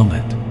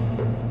fulfillment.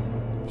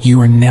 You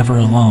are never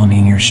alone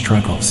in your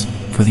struggles,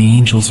 for the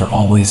angels are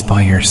always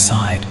by your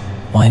side,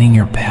 lighting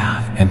your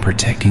path and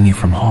protecting you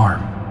from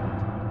harm.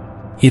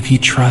 If you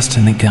trust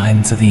in the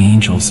guidance of the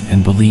angels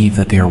and believe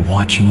that they are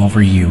watching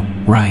over you,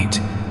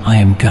 write, I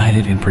am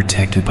guided and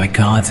protected by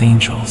God's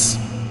angels.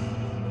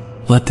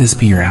 Let this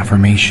be your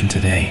affirmation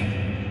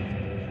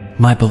today.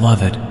 My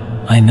beloved,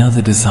 I know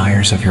the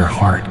desires of your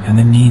heart and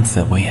the needs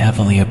that weigh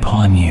heavily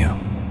upon you.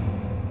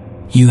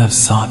 You have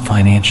sought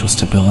financial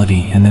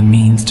stability and the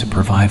means to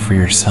provide for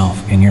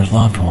yourself and your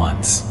loved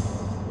ones.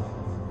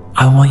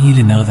 I want you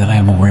to know that I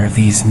am aware of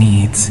these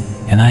needs,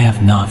 and I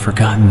have not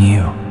forgotten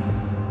you.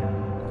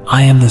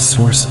 I am the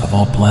source of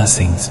all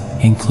blessings,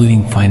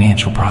 including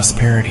financial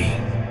prosperity.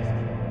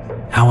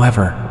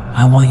 However,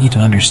 I want you to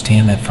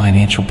understand that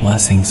financial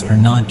blessings are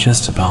not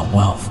just about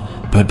wealth,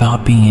 but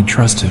about being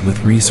entrusted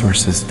with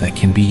resources that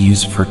can be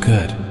used for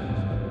good.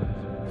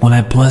 When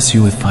I bless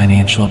you with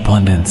financial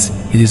abundance,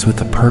 it is with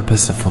the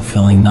purpose of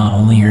fulfilling not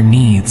only your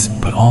needs,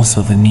 but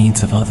also the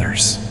needs of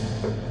others.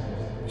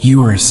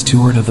 You are a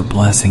steward of the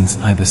blessings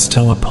I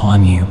bestow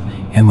upon you,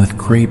 and with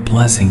great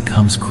blessing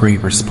comes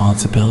great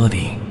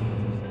responsibility.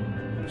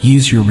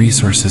 Use your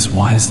resources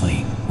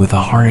wisely, with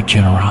a heart of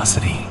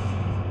generosity.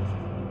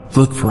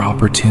 Look for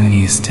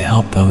opportunities to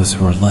help those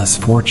who are less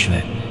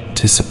fortunate,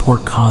 to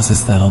support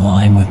causes that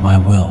align with my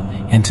will,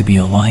 and to be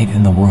a light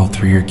in the world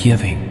through your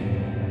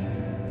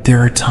giving. There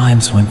are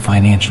times when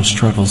financial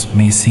struggles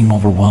may seem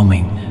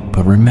overwhelming,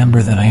 but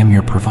remember that I am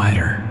your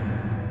provider.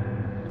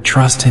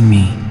 Trust in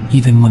me,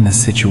 even when the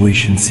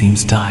situation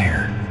seems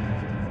dire.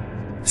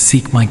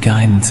 Seek my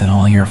guidance in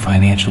all your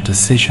financial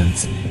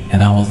decisions,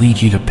 and I will lead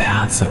you to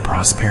paths of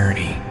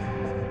prosperity.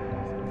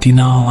 Do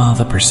not allow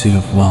the pursuit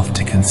of wealth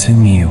to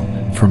consume you,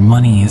 for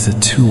money is a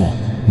tool,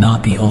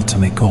 not the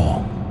ultimate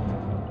goal.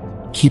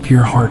 Keep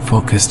your heart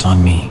focused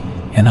on me,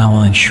 and I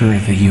will ensure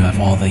that you have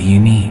all that you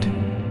need.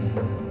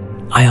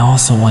 I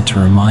also want to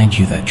remind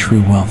you that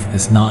true wealth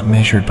is not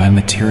measured by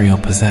material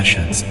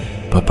possessions,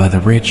 but by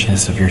the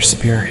richness of your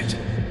spirit.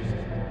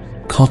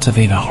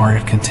 Cultivate a heart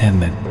of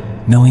contentment,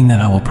 knowing that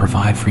I will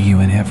provide for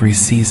you in every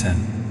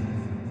season.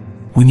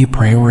 When you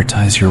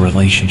prioritize your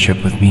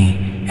relationship with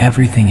me,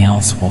 everything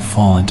else will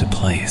fall into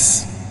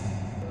place.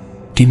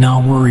 Do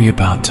not worry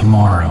about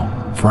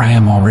tomorrow, for I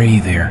am already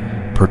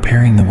there,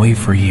 preparing the way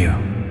for you.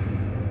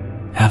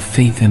 Have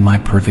faith in my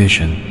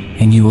provision,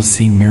 and you will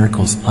see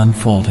miracles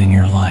unfold in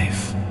your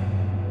life.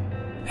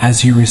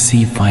 As you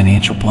receive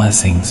financial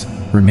blessings,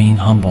 remain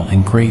humble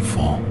and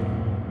grateful.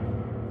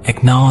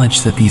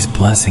 Acknowledge that these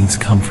blessings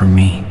come from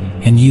me,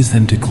 and use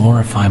them to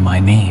glorify my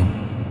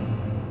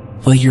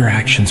name. Let your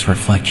actions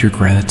reflect your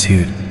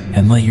gratitude,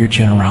 and let your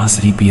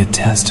generosity be a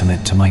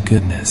testament to my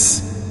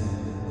goodness.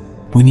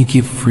 When you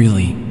give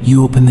freely,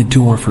 you open the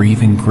door for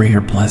even greater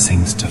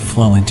blessings to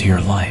flow into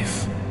your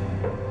life.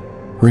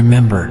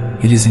 Remember,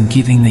 it is in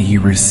giving that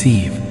you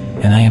receive,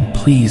 and I am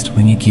pleased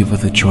when you give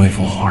with a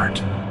joyful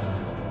heart.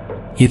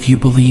 If you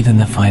believe in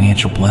the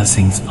financial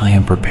blessings I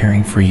am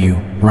preparing for you,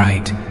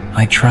 write,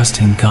 I trust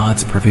in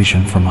God's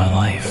provision for my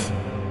life.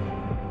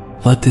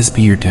 Let this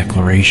be your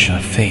declaration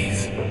of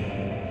faith.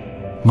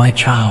 My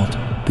child,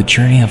 the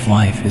journey of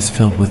life is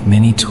filled with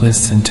many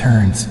twists and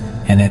turns,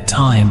 and at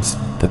times,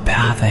 the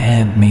path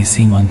ahead may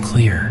seem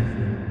unclear.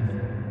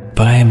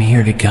 But I am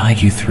here to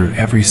guide you through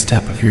every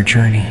step of your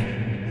journey.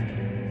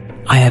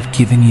 I have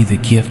given you the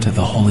gift of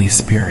the Holy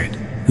Spirit,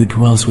 who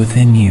dwells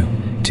within you,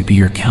 to be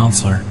your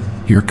counselor,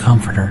 your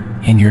comforter,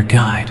 and your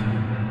guide.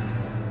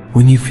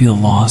 When you feel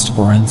lost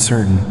or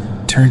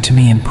uncertain, turn to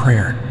me in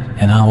prayer,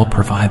 and I will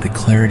provide the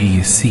clarity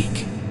you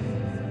seek.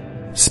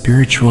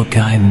 Spiritual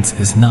guidance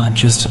is not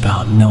just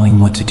about knowing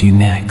what to do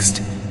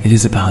next, it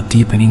is about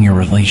deepening your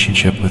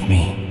relationship with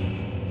me.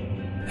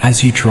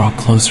 As you draw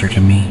closer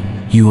to me,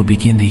 you will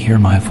begin to hear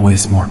my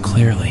voice more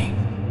clearly.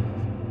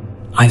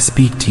 I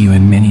speak to you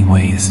in many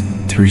ways,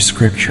 through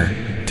scripture,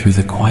 through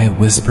the quiet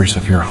whispers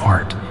of your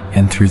heart,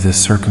 and through the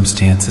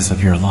circumstances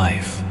of your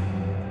life.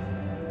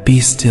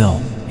 Be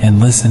still and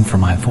listen for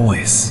my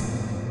voice.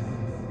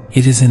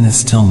 It is in the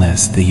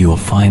stillness that you will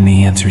find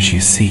the answers you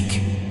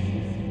seek.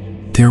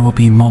 There will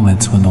be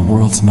moments when the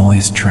world's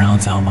noise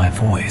drowns out my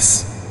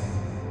voice.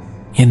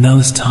 In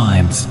those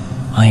times,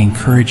 I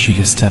encourage you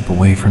to step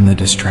away from the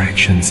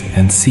distractions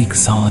and seek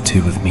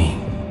solitude with me.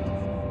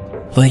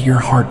 Let your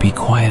heart be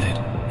quieted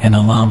and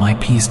allow my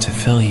peace to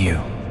fill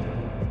you.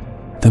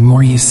 The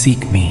more you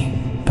seek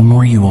me, the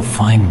more you will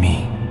find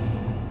me.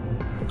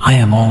 I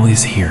am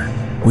always here,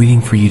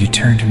 waiting for you to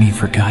turn to me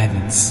for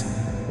guidance.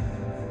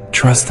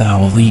 Trust that I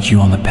will lead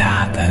you on the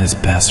path that is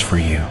best for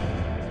you.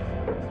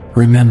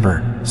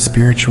 Remember,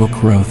 spiritual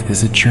growth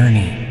is a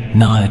journey,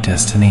 not a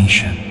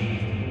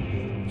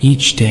destination.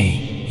 Each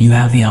day, you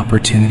have the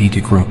opportunity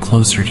to grow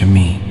closer to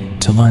me,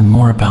 to learn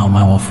more about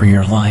my will for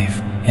your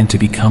life, and to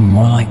become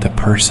more like the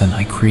person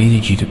I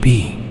created you to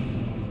be.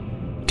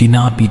 Do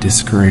not be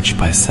discouraged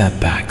by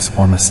setbacks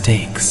or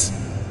mistakes.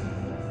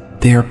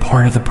 They are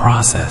part of the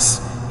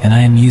process, and I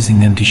am using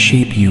them to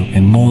shape you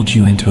and mold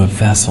you into a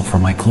vessel for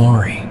my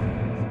glory.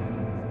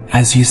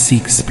 As you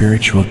seek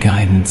spiritual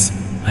guidance,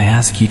 I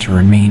ask you to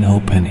remain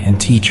open and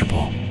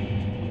teachable.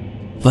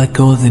 Let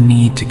go of the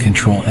need to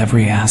control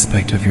every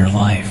aspect of your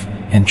life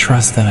and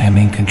trust that I am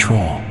in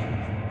control.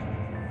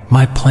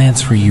 My plans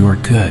for you are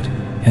good,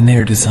 and they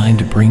are designed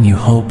to bring you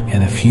hope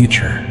and a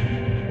future.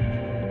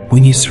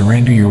 When you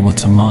surrender your will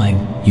to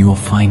mine, you will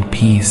find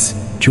peace,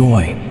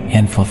 joy,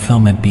 and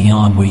fulfillment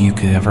beyond what you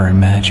could ever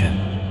imagine.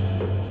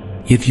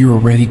 If you are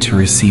ready to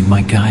receive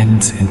my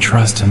guidance and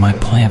trust in my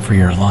plan for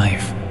your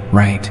life,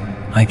 write,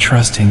 I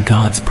trust in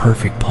God's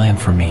perfect plan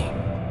for me.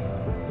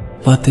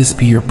 Let this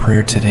be your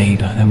prayer today,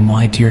 and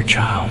my dear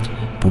child,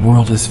 the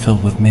world is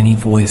filled with many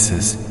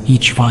voices,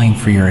 each vying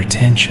for your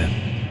attention.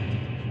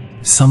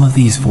 Some of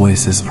these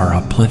voices are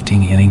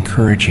uplifting and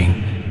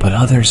encouraging, but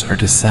others are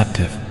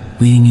deceptive,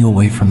 leading you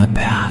away from the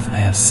path I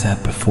have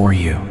set before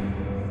you.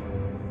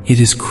 It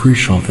is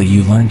crucial that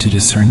you learn to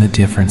discern the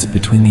difference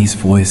between these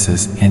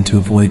voices and to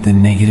avoid the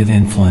negative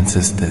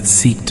influences that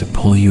seek to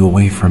pull you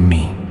away from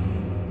me.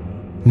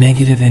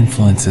 Negative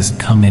influences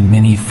come in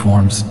many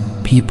forms: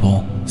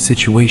 people,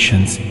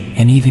 situations,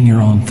 and even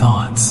your own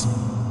thoughts.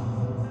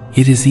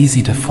 It is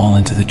easy to fall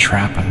into the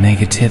trap of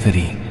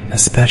negativity,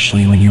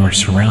 especially when you are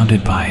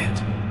surrounded by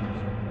it.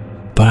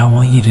 But I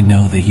want you to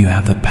know that you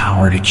have the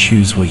power to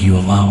choose what you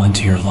allow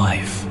into your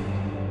life.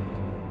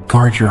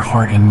 Guard your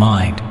heart and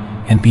mind,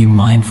 and be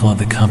mindful of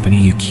the company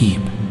you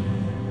keep.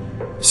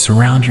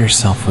 Surround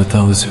yourself with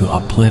those who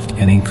uplift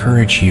and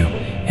encourage you,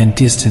 and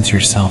distance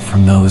yourself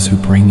from those who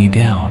bring you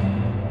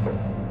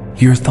down.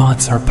 Your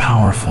thoughts are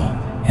powerful,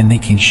 and they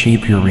can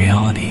shape your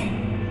reality.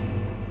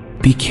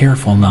 Be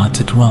careful not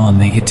to dwell on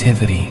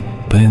negativity,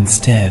 but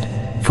instead,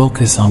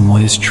 focus on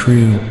what is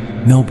true,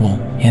 noble,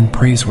 and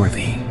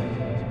praiseworthy.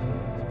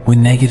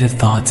 When negative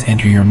thoughts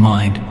enter your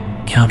mind,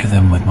 counter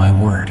them with my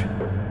word.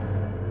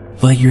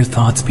 Let your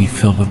thoughts be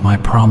filled with my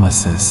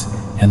promises,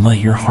 and let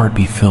your heart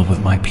be filled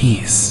with my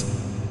peace.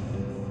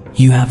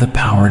 You have the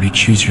power to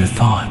choose your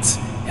thoughts,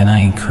 and I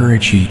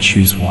encourage you to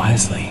choose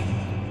wisely.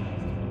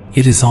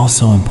 It is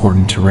also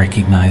important to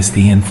recognize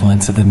the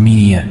influence of the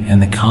media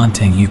and the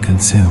content you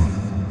consume.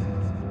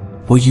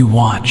 What you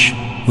watch,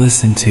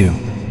 listen to,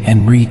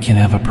 and read can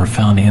have a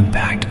profound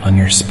impact on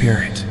your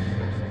spirit.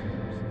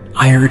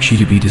 I urge you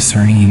to be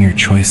discerning in your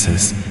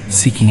choices,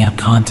 seeking out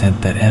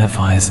content that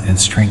edifies and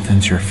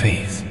strengthens your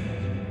faith.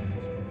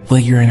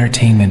 Let your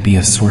entertainment be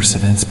a source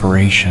of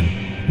inspiration,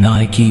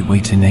 not a gateway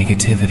to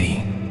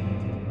negativity.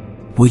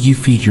 What you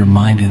feed your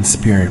mind and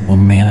spirit will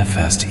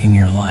manifest in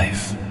your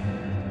life.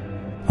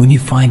 When you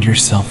find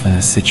yourself in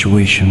a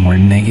situation where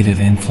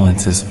negative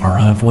influences are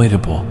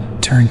unavoidable,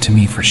 turn to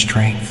me for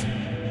strength.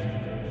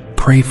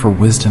 Pray for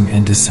wisdom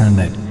and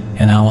discernment,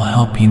 and I will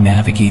help you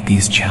navigate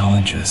these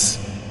challenges.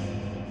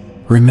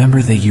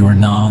 Remember that you are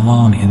not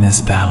alone in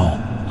this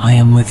battle. I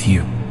am with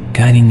you,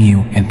 guiding you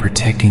and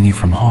protecting you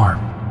from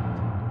harm.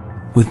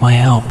 With my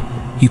help,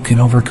 you can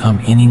overcome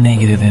any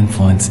negative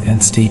influence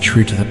and stay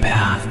true to the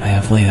path I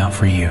have laid out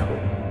for you.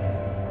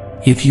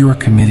 If you are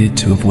committed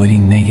to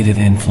avoiding negative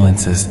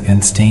influences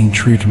and staying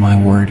true to my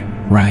word,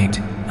 right,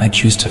 I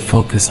choose to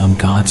focus on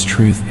God's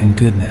truth and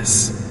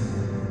goodness.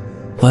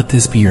 Let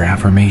this be your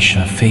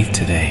affirmation of faith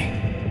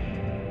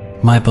today.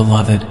 My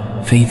beloved,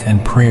 faith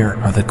and prayer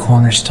are the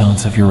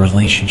cornerstones of your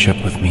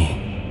relationship with me.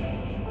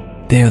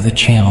 They are the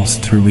channels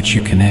through which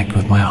you connect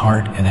with my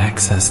heart and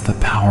access the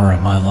power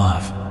of my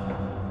love.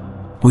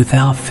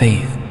 Without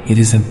faith, it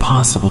is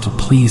impossible to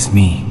please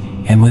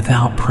me, and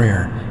without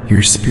prayer,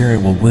 your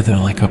spirit will wither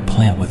like a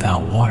plant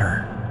without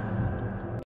water.